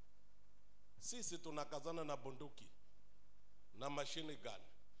 Sisi tunakazana na bunduki na machine gun.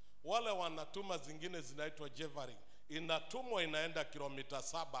 Wale wanatuma zingine zinaitwa javelin, inatumwa inaenda kilomita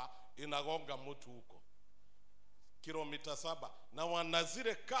 7, inagonga mtu huko kilomita 7, na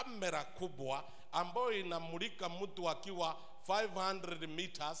wanazile kamera kubwa ambayo inamulika mtu akiwa 500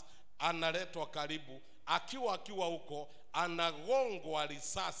 meters, analetwa karibu, akiwa huko anagongwa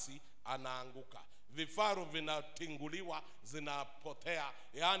risasi, anaanguka. Vifaru vinatinguliwa, zinapotea,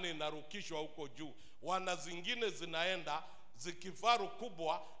 yani inarukishwa huko juu. Wana zingine zinaenda zikifaru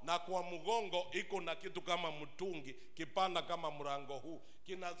kubwa, na kwa mgongo iko na kitu kama mtungi, kipanda kama mlango huu,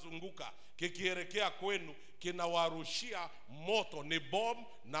 kinazunguka kikielekea kwenu, kinawarushia moto, ni bomb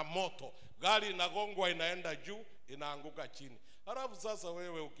na moto. Gari inagongwa, inaenda juu, inaanguka chini. Halafu sasa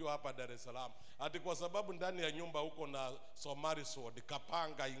wewe ukiwa hapa Dar es Salaam, ati kwa sababu ndani ya nyumba huko na Somali sword,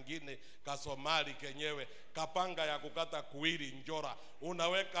 kapanga ingine ka Somali kenyewe, kapanga ya kukata kuwili njora,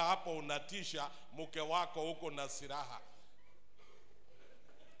 unaweka hapo, unatisha mke wako huko na silaha.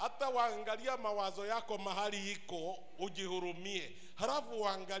 Hata waangalia mawazo yako mahali iko, ujihurumie. Halafu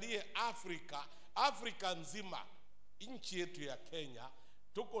waangalie Afrika nzima, nchi yetu ya Kenya,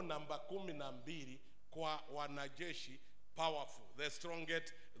 tuko namba 12 kwa wanajeshi powerful,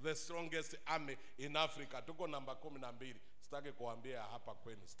 the strongest army in Africa. Tuko namba 12. Sitaki kuambia hapa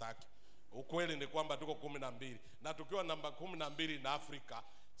kwenu, sitaki. Ukweli ni kwamba tuko 12, na tukiwa namba 12 na Afrika,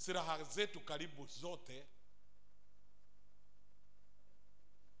 silaha zetu karibu zote.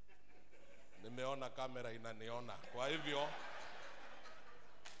 Nimeona kamera inaniona, kwa hivyo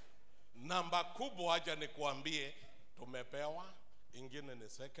namba kubwa, acha nikuambie, tumepewa. Ingine ni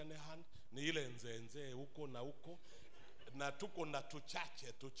second hand, ni ile nzenze huko na huko, na tuko na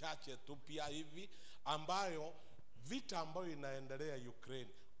tuchache tu pia hivi, ambayo vita ambayo inaendelea Ukraine,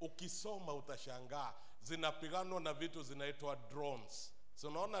 ukisoma utashangaa, zinapiganwa na vitu zinaitwa drones. So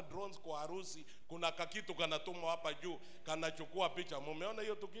unaona drones kwa harusi, kuna kakitu kanatumwa hapa juu, kanachukua picha. Mumeona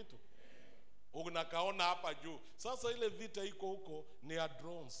hiyo kitu? Unakaona hapa juu. Sasa ile vita iko huko ni ya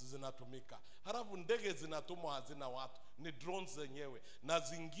drones zinatumika. Halafu ndege zinatumwa, hazina watu, ni drones zenyewe, na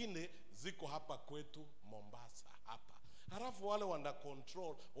zingine ziko hapa kwetu Mombasa hapa. Halafu wale wana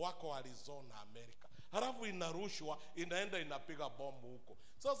control wako Arizona, Amerika. halafu inarushwa inaenda inapiga bomu huko.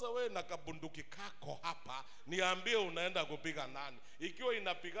 Sasa wewe na kabunduki kako hapa, niambie unaenda kupiga nani? Ikiwa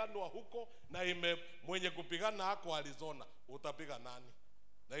inapiganwa huko na mwenye kupigana hako Arizona, utapiga nani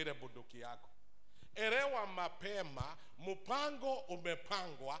na ile bunduki yako? Elewa mapema, mpango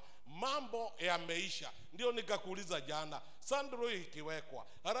umepangwa, mambo yameisha. Ndio nikakuuliza jana, sandro ikiwekwa,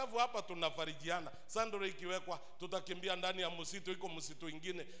 halafu hapa tunafarijiana, sandro ikiwekwa tutakimbia ndani ya msitu. Iko msitu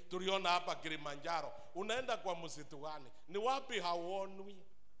ingine tuliona hapa Kilimanjaro. Unaenda kwa msitu gani? Ni wapi hauonwi?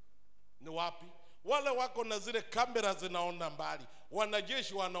 Ni wapi? Wale wako na zile kamera zinaona mbali,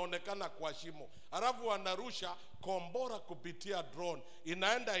 wanajeshi wanaonekana kwa shimo, halafu wanarusha kombora kupitia drone,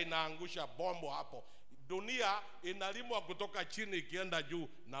 inaenda inaangusha bombo hapo. Dunia inalimwa kutoka chini ikienda juu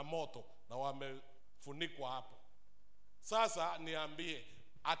na moto, na wamefunikwa hapo. Sasa niambie,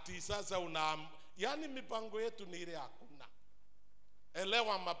 ati sasa yani mipango yetu ni ile hakuna.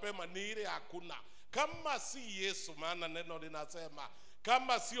 Elewa mapema, ni ile hakuna. Kama si Yesu, maana neno linasema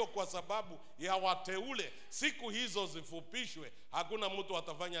kama sio kwa sababu ya wateule siku hizo zifupishwe, hakuna mtu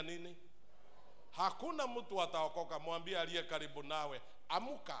atafanya nini? Hakuna mtu ataokoka. Mwambie aliye karibu nawe,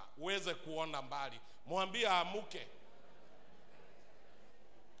 amuka uweze kuona mbali. Mwambie amuke.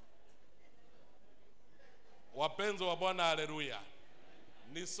 Wapenzi wa Bwana, haleluya.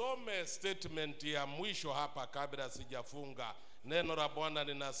 Nisome statement ya mwisho hapa kabla sijafunga. Neno la Bwana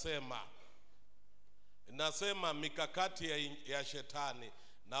linasema, mikakati ya shetani,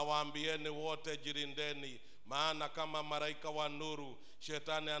 na waambieni wote jirindeni, maana kama malaika wa nuru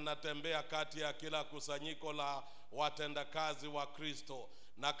shetani anatembea kati ya kila kusanyiko la watendakazi wa Kristo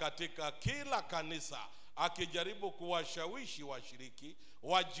na katika kila kanisa, akijaribu kuwashawishi washiriki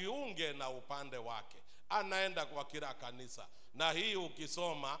wajiunge na upande wake. Anaenda kwa kila kanisa, na hii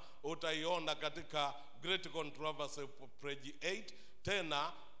ukisoma utaiona katika Great Controversy page 8,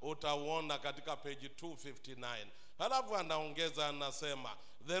 tena utauona katika page 259. Halafu anaongeza anasema,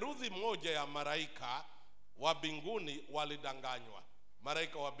 theluthi moja ya malaika wa mbinguni walidanganywa.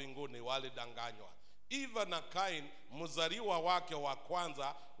 Malaika wa mbinguni walidanganywa. Eva na Kain, mzaliwa wake wa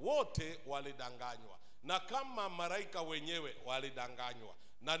kwanza, wote walidanganywa. Na kama malaika wenyewe walidanganywa,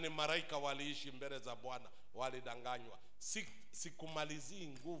 na ni malaika waliishi mbele za Bwana, walidanganywa. Sikumalizii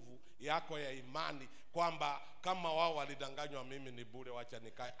nguvu yako ya imani kwamba kama wao walidanganywa mimi ni bure, wacha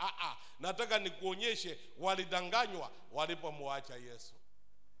nikae. Nataka nikuonyeshe walidanganywa walipomwacha Yesu.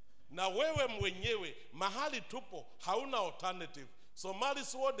 Na wewe mwenyewe mahali tupo hauna alternative. Somali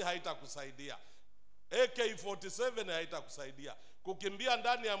sword haitakusaidia, AK47 haitakusaidia, kukimbia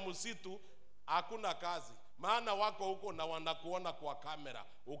ndani ya msitu hakuna kazi, maana wako huko na wanakuona kwa kamera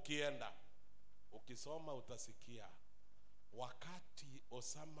ukienda. Ukisoma utasikia wakati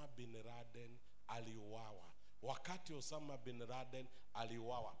Osama bin Laden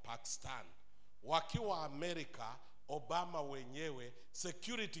aliuawa, Pakistan, wakiwa Amerika, Obama wenyewe,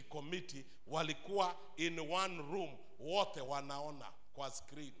 Security Committee walikuwa in one room, wote wanaona kwa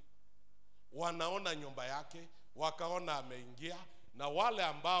screen, wanaona nyumba yake, wakaona ameingia, na wale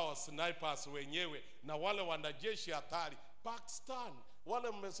ambao snipers wenyewe na wale wanajeshi hatari. Pakistan,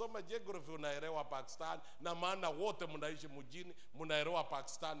 wale mmesoma geography unaelewa Pakistan, na maana wote mnaishi mjini, mnaelewa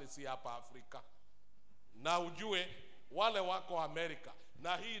Pakistan si hapa Afrika. Na ujue wale wako Amerika,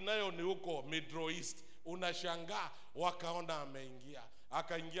 na hii nayo ni huko Middle East. Unashangaa wakaona ameingia,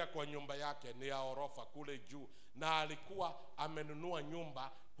 akaingia kwa nyumba yake, ni ya orofa kule juu, na alikuwa amenunua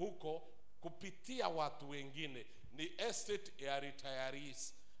nyumba huko kupitia watu wengine, ni estate ya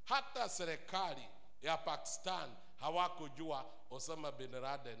retirees. Hata serikali ya Pakistan hawakujua Osama bin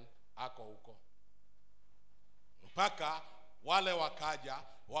Laden ako huko, mpaka wale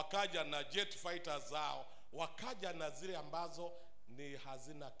wakaja na jet fighters zao, wakaja na zile ambazo ni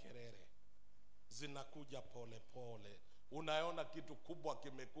hazina kelele, zinakuja pole pole. Unaona kitu kubwa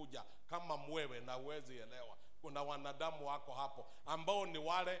kimekuja kama mwewe na uwezi elewa. Kuna wanadamu wako hapo ambao ni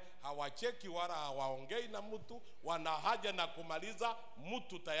wale hawacheki wala hawaongei na mtu, wana haja na kumaliza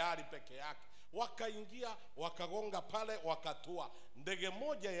mtu tayari peke yake. Wakaingia, wakagonga pale, wakatua. Ndege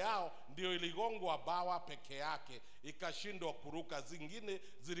moja yao ndio iligongwa bawa peke yake, ikashindwa kuruka. Zingine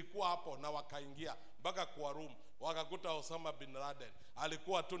zilikuwa hapo, na wakaingia mpaka kwa room, wakakuta Osama bin Laden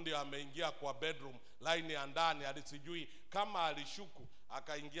alikuwa tu ndio ameingia kwa bedroom line ya ndani. Alisijui kama alishuku,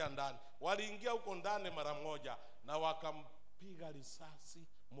 akaingia ndani. Waliingia huko ndani mara moja na wakampiga risasi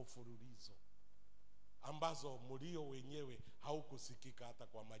mfululizo, ambazo mlio wenyewe haukusikika hata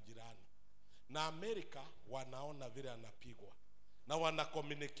kwa majirani. Na Amerika wanaona vile anapigwa, na wana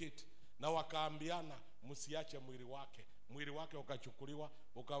communicate, na wakaambiana msiache mwili wake ukachukuliwa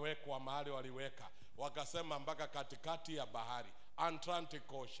ukawekwa mahali waliweka, wakasema mpaka katikati ya bahari,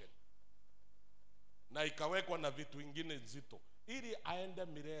 Atlantic Ocean. na ikawekwa na vitu vingine nzito, ili aende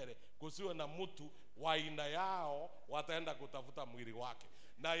milele. Kusiwe na mtu wa aina yao wataenda kutafuta mwili wake.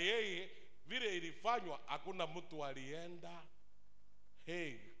 Na yeye vile ilifanywa, hakuna mtu alienda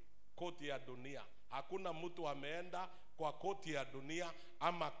koti ya dunia. Hakuna mtu ameenda kwa koti ya dunia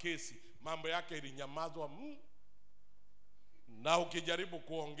ama kesi. Mambo yake ilinyamazwa. Na ukijaribu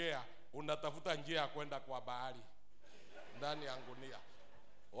kuongea, unatafuta njia ya kwenda kwa bahari ndani ya ngunia.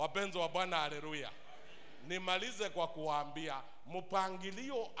 Wapenzi wa Bwana, haleluya. Nimalize kwa kuwaambia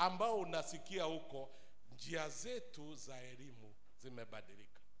mpangilio ambao unasikia huko. Njia zetu za elimu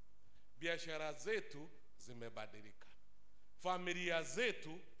zimebadilika, biashara zetu zimebadilika, familia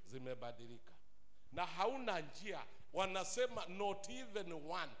zetu zimebadilika, na hauna njia. Wanasema not even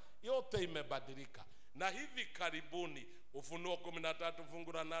one, yote imebadilika. Na hivi karibuni, Ufunuo 13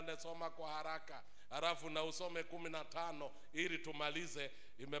 fungu la 8, soma kwa haraka, halafu na usome 15 ili tumalize.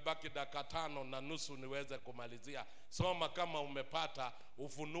 Imebaki dakika 5:30 niweze kumalizia. Soma kama umepata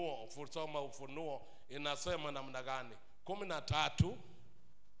Ufunuo. Soma Ufunuo inasema namna gani? 13.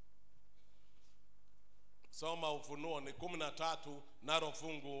 Soma Ufunuo ni 13, nalo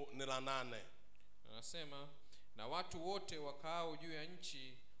fungu ni la 8. Anasema, na watu wote wakaao juu ya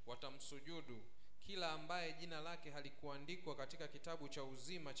nchi watamsujudu, kila ambaye jina lake halikuandikwa katika kitabu cha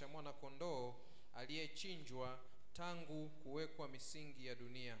uzima cha mwana kondoo aliyechinjwa tangu kuwekwa misingi ya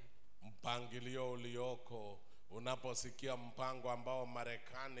dunia. Mpangilio ulioko, unaposikia mpango ambao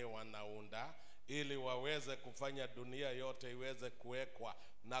Marekani wanaunda ili waweze kufanya dunia yote iweze kuwekwa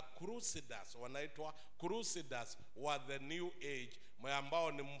na crusaders, wanaitwa crusaders wa the new age,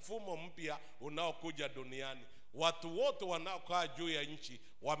 ambao ni mfumo mpya unaokuja duniani. Watu wote wanaokaa juu ya nchi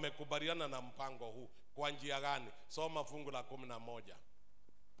wamekubaliana na mpango huu. Kwa njia gani? Soma fungu la 11.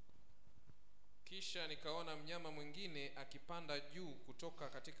 Kisha nikaona mnyama mwingine akipanda juu kutoka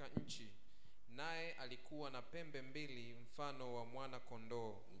katika nchi, naye alikuwa na pembe 2 mfano wa mwana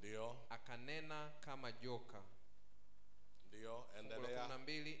kondoo. Ndio. Akanena kama joka. Ndio, endelea.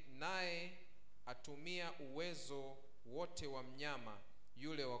 12, naye atumia uwezo wote wa mnyama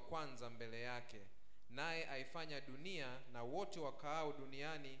yule wa kwanza mbele yake, naye aifanya dunia na wote wakaao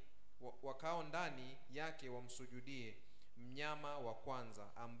duniani wakao ndani yake wamsujudie mnyama wa kwanza,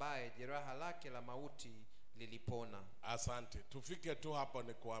 ambaye jeraha lake la mauti lilipona. Asante. Tufike tu hapo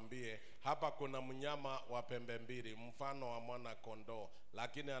nikuambie, hapa kuna mnyama wa pembe 2 mfano wa mwana kondoo,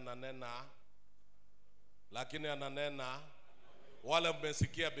 lakini ananena wale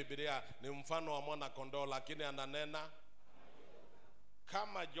mmesikia Biblia ni mfano wa mwana kondoo, lakini ananena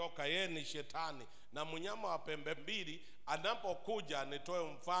kama joka. Yeye ni shetani. Na mnyama wa pembe 2 anapokuja,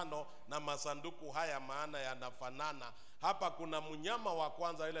 nitoe mfano na masanduku haya maana yanafanana. Hapa kuna mnyama wa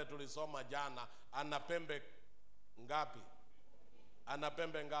kwanza ile tulisoma jana, ana pembe ngapi? Ana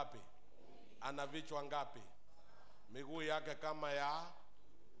pembe ngapi? Ana vichwa ngapi? Miguu yake kama ya,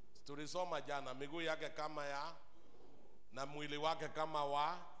 tulisoma jana, miguu yake kama ya, na mwili wake kama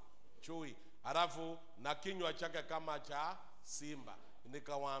wa chui, halafu na kinywa chake kama cha simba.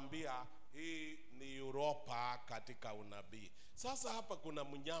 Nikawaambia hii ni Europa katika unabii. Sasa hapa kuna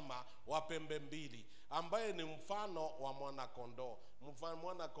mnyama wa pembe 2 ambaye ni mfano wa mwana kondoo.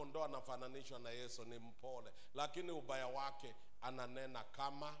 Mwana kondoo anafananishwa na Yesu, ni mpole, lakini ubaya wake ananena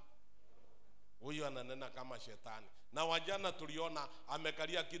kama huyu, ananena kama shetani. Na wajana tuliona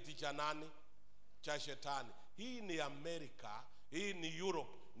amekalia kiti cha nani? Cha shetani. Hii ni Amerika, hii ni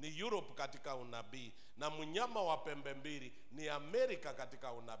Europe. Ni Europe katika unabii, na mnyama wa pembe 2 ni Amerika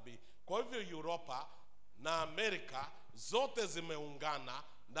katika unabii. Kwa hivyo Europa na Amerika zote zimeungana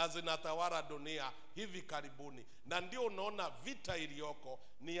na zinatawala dunia hivi karibuni. Na ndio unaona vita iliyoko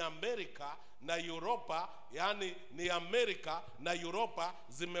ni Amerika na Europa, yani ni Amerika na Europa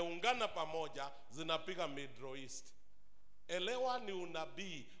zimeungana pamoja, zinapiga Middle East. Elewa, ni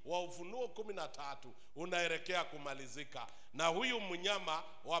unabii wa Ufunuo 13 unaelekea kumalizika. Na huyu mnyama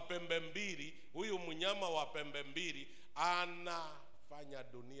wa pembe 2, huyu mnyama wa pembe 2 anafanya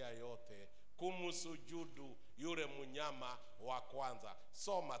dunia yote kumsujudu yule mnyama wa kwanza.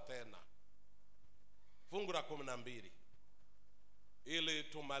 Soma tena fungu la 12 ili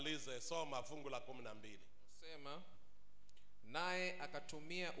tumalize. Soma fungu la 12. Sema, naye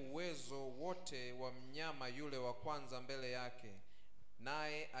akatumia uwezo wote wa mnyama yule wa kwanza mbele yake,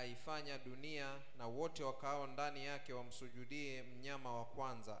 naye aifanya dunia na wote wakao ndani yake wamsujudie mnyama wa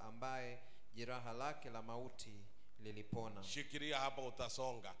kwanza, ambaye jeraha lake la mauti lilipona. Shikilia hapo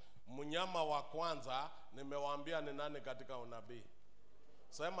utasonga. Mnyama wa kwanza nimewaambia ni nani katika unabii?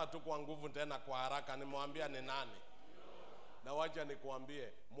 Sema tu kwa nguvu tena kwa haraka, nimewaambia ni nani? Na wacha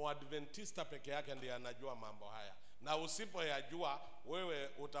nikuambie, Muadventista peke yake ndiye anajua mambo haya. na usipoyajua wewe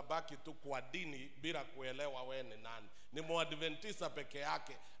utabaki tu kwa dini bila kuelewa wewe ni nani. Ni Mwadventista peke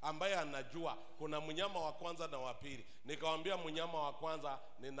yake ambaye anajua kuna mnyama wa kwanza na wa pili. Nikamwambia mnyama wa kwanza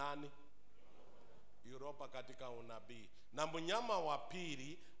ni nani? Europa katika unabii. Na mnyama wa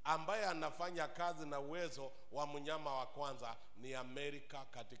pili ambaye anafanya kazi na uwezo wa mnyama wa kwanza ni Amerika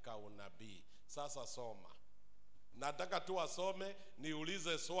katika unabii. Sasa soma. Nataka tu wasome,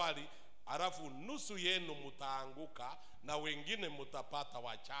 niulize swali, alafu nusu yenu mtaanguka na wengine mtapata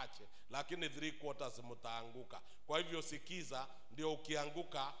wachache, lakini 3/4 mtaanguka. Kwa hivyo sikiza, ndio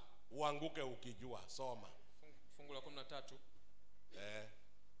ukianguka uanguke ukijua. Soma. Fungu la 13.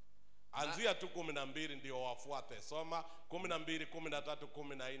 Anzia tu 12 ndio wafuate. Soma 12, 13,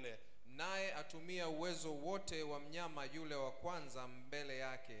 14. Naye atumia uwezo wote wa mnyama yule wa kwanza mbele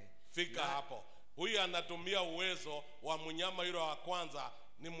yake. Fika hapo. Huyu anatumia uwezo wa mnyama yule wa kwanza.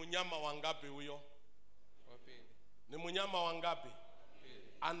 Ni mnyama wangapi huyo? Wa pili. Ni mnyama wangapi?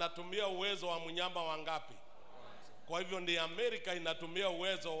 Pili. Anatumia uwezo wa mnyama wangapi? Kwa hivyo ni Amerika inatumia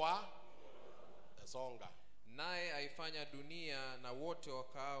uwezo wa songa. Naye aifanya dunia na wote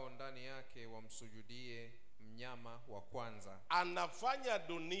wakaao ndani yake wamsujudie mnyama wa kwanza. Anafanya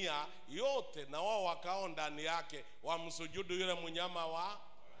dunia yote na wao wakao ndani yake wamsujudu yule mnyama wa.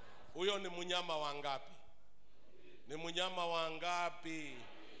 Huyo ni mnyama wangapi? Ni mnyama wangapi?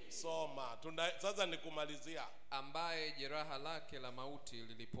 Soma. Sasa nikumalizia. Ambaye jeraha lake la mauti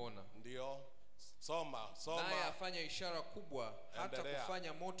lilipona. Ndio. Soma. Naye afanya ishara kubwa, hata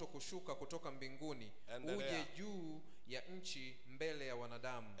kufanya moto kushuka kutoka mbinguni uje juu ya nchi mbele ya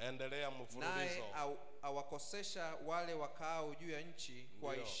wanadamu. Endelea mfululizo. Naye awakosesha wale wakaao juu ya nchi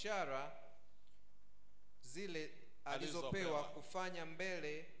kwa ishara zile alizopewa kufanya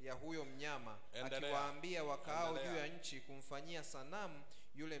mbele ya huyo mnyama. Akiwaambia wakaao juu ya nchi kumfanyia sanamu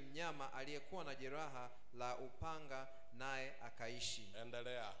yule mnyama aliyekuwa na jeraha la upanga, naye akaishi.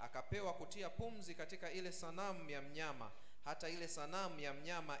 Akapewa kutia pumzi katika ile sanamu ya mnyama, hata ile sanamu ya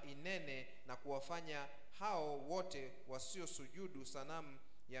mnyama inene, na kuwafanya hao wote wasio sujudu sanamu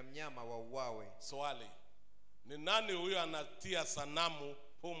ya mnyama wauawe. Swali. Ni nani huyo anatia sanamu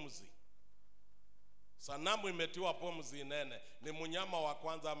pumzi? Sanamu imetiwa pumzi inene. Ni mnyama wa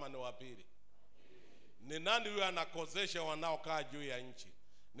kwanza ama ni wa pili? Ni nani huyo anakozesha wanaokaa juu ya nchi?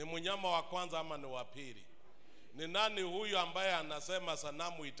 Ni mnyama wa kwanza ama ni wa pili? Ni nani huyu ambaye anasema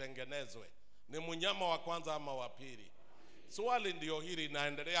sanamu itengenezwe? Ni mnyama wa kwanza ama wa pili? Swali ndio hili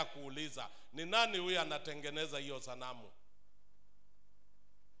naendelea kuuliza. Ni nani huyu anatengeneza hiyo sanamu?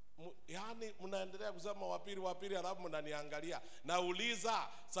 Yaani mnaendelea kusema wa pili alafu mnaniangalia. Nauliza,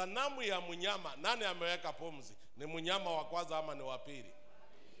 sanamu ya mnyama nani ameweka pumzi? Ni mnyama wa kwanza ama ni wa pili?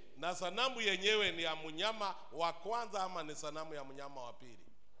 Na sanamu yenyewe ni ya mnyama wa kwanza ama ni sanamu ya mnyama wa pili?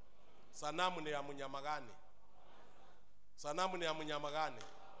 Sanamu ni ya mnyama gani? Sanamu ni ya mnyama gani?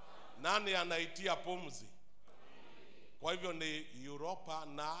 Nani anaitia pumzi? Kwa hivyo ni Europa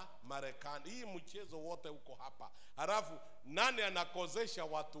na Marekani. Hii mchezo wote uko hapa. Halafu nani anakozesha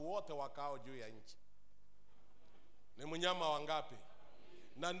watu wote wakao juu ya nchi? Ni mnyama wangapi?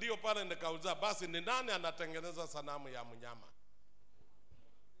 Na ndio pale nikauliza, basi ni nani anatengeneza sanamu ya mnyama?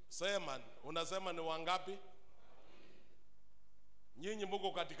 Sema, unasema ni wangapi? Nyinyi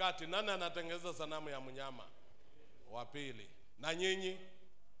mko katikati. Nani anatengeneza sanamu ya mnyama? Wa pili. Na nyinyi?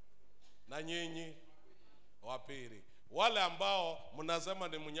 Na nyinyi? Wa pili. Wale ambao mnasema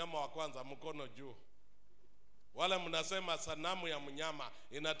ni mnyama wa kwanza, mkono juu. Wale mnasema sanamu ya mnyama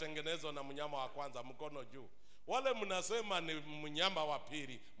inatengenezwa na mnyama wa kwanza, mkono juu. Wale mnasema ni mnyama wa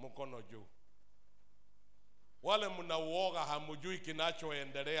pili, mkono juu. Wale mnauoga hamjui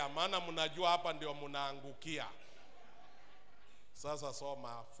kinachoendelea, maana mnajua hapa ndio mnaangukia. Sasa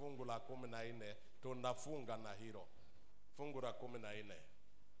soma fungu la 14, tunafunga na hilo. Fungu la 14.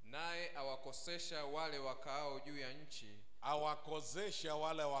 Naye awakosesha wale wakao juu ya nchi. Awakosesha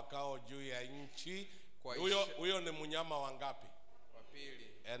wale wakao juu ya nchi. Huyo ni mnyama wangapi? Wa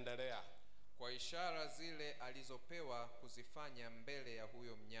pili. Endelea. Kwa ishara zile alizopewa kuzifanya mbele ya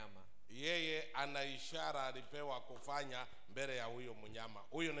huyo mnyama. Yeye ana ishara alipewa kufanya mbele ya huyo mnyama.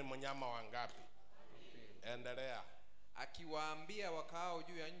 Huyo ni mnyama wangapi? Endelea. Akiwaambia wakao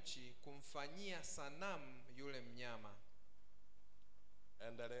juu ya nchi kumfanyia sanamu yule mnyama.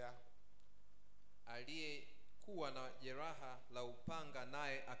 Endelea. Aliyekuwa na jeraha la upanga,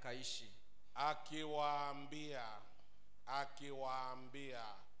 naye akaishi. Akiwaambia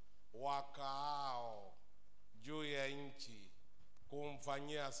wakao juu ya nchi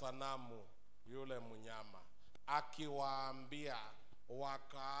kumfanyia sanamu yule mnyama. Akiwaambia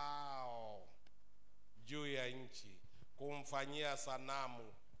wakao juu ya nchi kumfanyia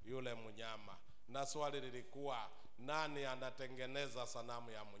sanamu yule mnyama. Na swali lilikuwa, nani anatengeneza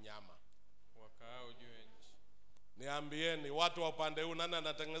sanamu ya mnyama? Wakao juu ya nchi. Niambieni watu wa upande huu, nani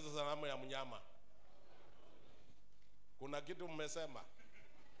anatengeneza sanamu ya mnyama? Kuna kitu mmesema?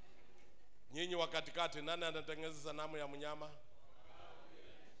 Nyinyi wa katikati, nani anatengeneza sanamu ya mnyama?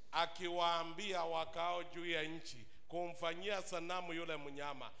 Akiwaambia wakao juu ya nchi kumfanyia sanamu yule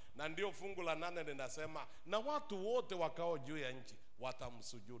mnyama, na ndio fungu la 8 linasema na watu wote wakao juu ya nchi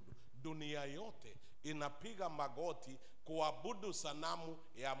watamsujudu. Dunia yote inapiga magoti kuabudu sanamu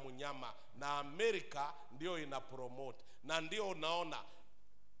ya mnyama, na Amerika ndio inapromote. Na ndio unaona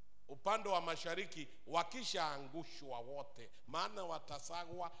upande wa mashariki wakishaangushwa wote, maana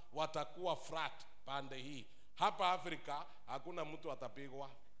watasagwa, watakuwa flat pande hii. Hapa Afrika hakuna mtu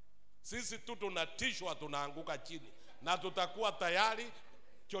atapigwa. Sisi tu tunatishwa, tunaanguka chini na tutakuwa tayari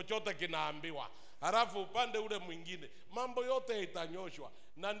chochote kinaambiwa. Halafu upande ule mwingine mambo yote itanyoshwa.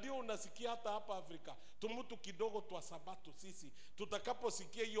 Na ndio unasikia hata hapa Afrika tumutu kidogo twa sabato. Sisi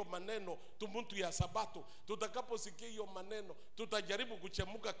tutakaposikia hiyo maneno tumutu ya sabato, tutakaposikia hiyo maneno tutajaribu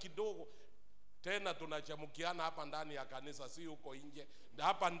kuchemuka kidogo. Tena tunachemukiana hapa ndani ya kanisa, si huko nje.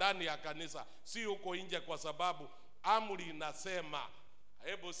 Hapa ndani ya kanisa, si huko nje, kwa sababu amri inasema,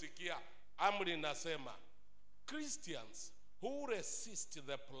 hebu sikia, amri inasema Christians who resist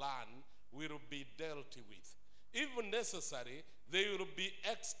the plan will be dealt with. If necessary, they will be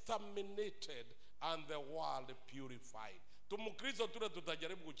exterminated and the world purified. Tumukristo tule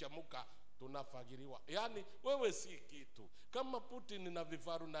tutajaribu kuchamuka, tunafagiriwa. Yani wewe si kitu. Kama Putin na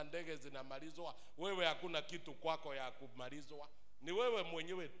vifaru na ndege zinamalizwa, wewe hakuna kitu kwako ya kumalizwa. Ni wewe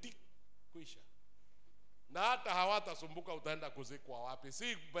mwenyewe tik kuisha. Na hata hawatasumbuka utaenda kuzikwa wapi.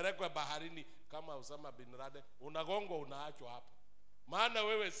 Si kupelekwa baharini kama Osama bin Laden, unagongwa unaachwa hapo. Maana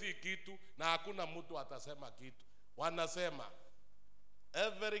wewe si kitu na hakuna mtu atasema kitu. Wanasema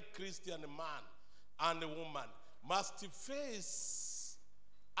every Christian man and woman must face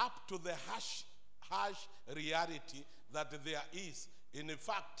up to the harsh reality that there is in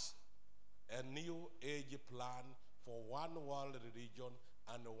fact a new age plan for one world religion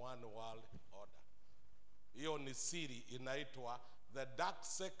and one world order. Hiyo ni siri inaitwa the dark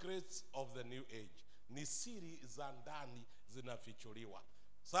secrets of the new age. Ni siri za ndani zinafichuliwa.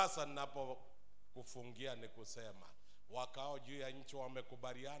 Sasa ninapokufungia ni kusema wakao juu ya nchi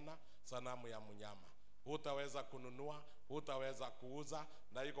wamekubaliana sanamu ya mnyama. Hutaweza kununua, hutaweza kuuza,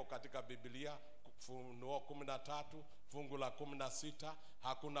 na iko katika Biblia Ufunuo 13 fungu la 16,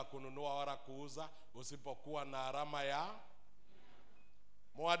 hakuna kununua wala kuuza usipokuwa na alama ya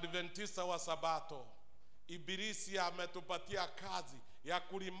Mwadventista wa Sabato. Ibilisi ametupatia kazi ya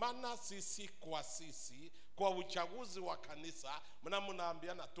kulimana sisi kwa uchaguzi wa kanisa.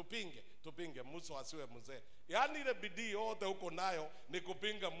 Mnaambiana tupinge Musa asiwe mzee. Yaani ile bidii yote huko nayo ni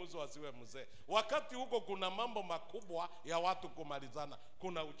kupinga Musa asiwe mzee. Wakati huko kuna mambo makubwa ya watu kumalizana,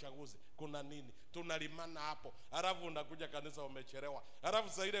 kuna uchaguzi, kuna nini, tunalimana hapo. Halafu unakuja kanisa umechelewa. Halafu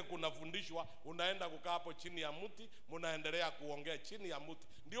sasa ile kunafundishwa, unaenda kukaa hapo chini ya mti, mnaendelea kuongea chini ya mti.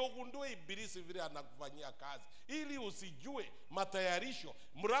 Ndio ugundue ibilisi vile anakufanyia kazi, ili usijue matayarisho.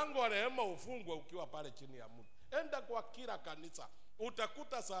 Mlango wa rehema ufungwe ukiwa pale chini ya mti. Enda kwa kila kanisa,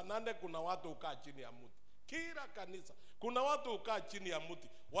 utakuta saa 8 kuna watu ukaa chini ya mti. Kila kanisa kuna watu ukaa chini ya mti,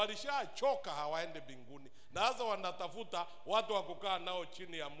 walishachoka hawaende mbinguni, na sasa wanatafuta watu wa kukaa nao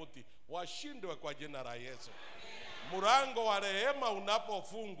chini ya mti. Washindwe kwa jina la Yesu. Mlango wa rehema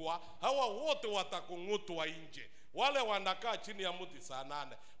unapofungwa, hawa wote watakung'utwa nje. Wale wanakaa chini ya mti saa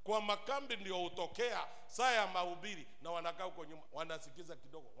 8 kwa makambi ndio utokea saa ya mahubiri, na wanakaa huko nyuma wanasikiza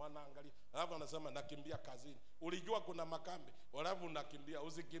kidogo, wanaangalia, alafu wanasema nakimbia kazini. Ulijua kuna makambi, alafu unakimbia.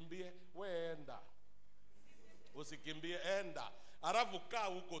 Usikimbie, wewe enda. Usikimbie, enda. Alafu kaa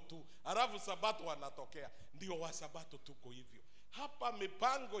huko tu. Alafu Sabato wanatokea. Ndio wa Sabato tuko hivyo. Hapa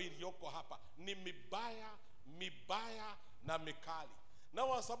mipango iliyoko hapa ni mibaya na mikali. Na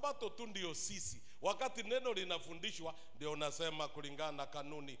wa Sabato tu ndio sisi. Wakati neno linafundishwa ndio unasema kulingana na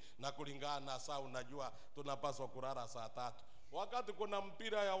kanuni na kulingana na saa, unajua tunapaswa kulala saa 3. Wakati kuna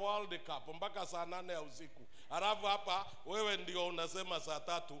mpira ya World Cup mpaka saa 8 ya usiku. Alafu hapa wewe ndio unasema saa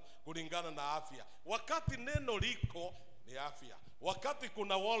 3 kulingana na afya. Wakati neno liko ni afya. Wakati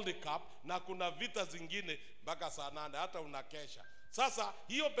kuna World Cup na kuna vita zingine mpaka saa 8 hata unakesha. Sasa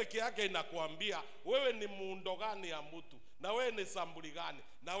hiyo peke yake inakuambia wewe ni muundo gani ya mtu, na wewe ni sambuli gani,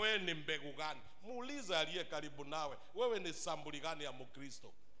 na wewe ni mbegu gani. Muulize aliye karibu nawe, wewe ni sambuli gani ya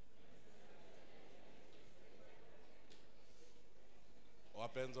Mkristo?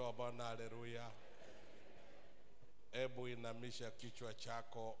 Wapenzi wa Bwana, haleluya. Ebu inamisha kichwa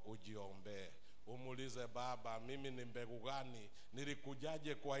chako ujiombee. Umuulize baba, mimi ni mbegu gani?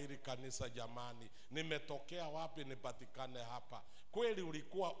 Nilikujaje kwa hili kanisa jamani? Nimetokea wapi nipatikane hapa? Kweli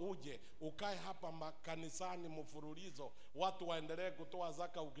ulikuwa uje ukae hapa makanisani mfululizo, watu waendelee kutoa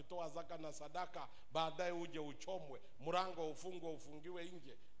zaka, ukitoa zaka na sadaka, baadaye uje uchomwe, mlango ufungwe, ufungiwe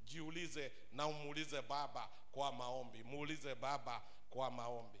nje? Jiulize na umuulize baba kwa maombi. Muulize baba kwa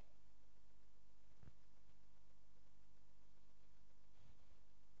maombi.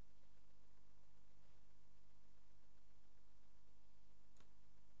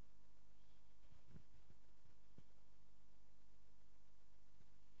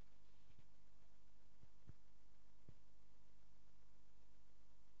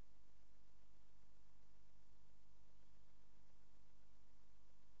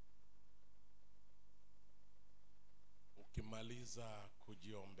 Ukimaliza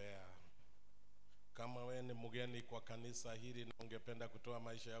kujiombea, kama wewe ni mgeni kwa kanisa hili na ungependa kutoa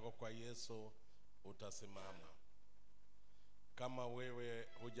maisha yako kwa Yesu, utasimama. Kama wewe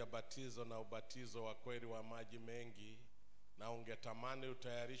hujabatizwa na ubatizo wa kweli wa maji mengi na ungetamani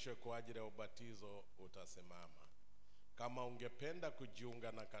utayarishwe kwa ajili ya ubatizo, utasimama. Kama ungependa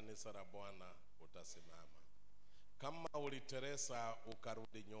kujiunga na kanisa la Bwana, utasimama. Kama uliteresa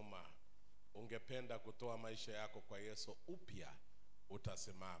ukarudi nyuma, ungependa kutoa maisha yako kwa Yesu upya,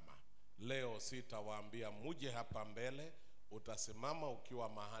 utasimama. Leo sitawaambia muje hapa mbele, utasimama ukiwa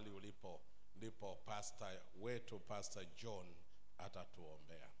mahali ulipo, ndipo pastor wetu Pastor John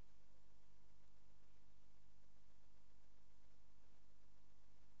atatuombea.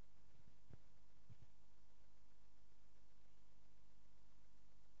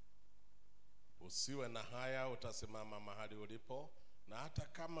 Usiwe na haya, utasimama mahali ulipo. Na hata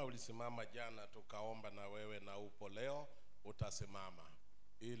kama ulisimama jana tukaomba na wewe na upo leo, utasimama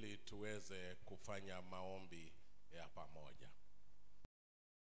ili tuweze kufanya maombi ya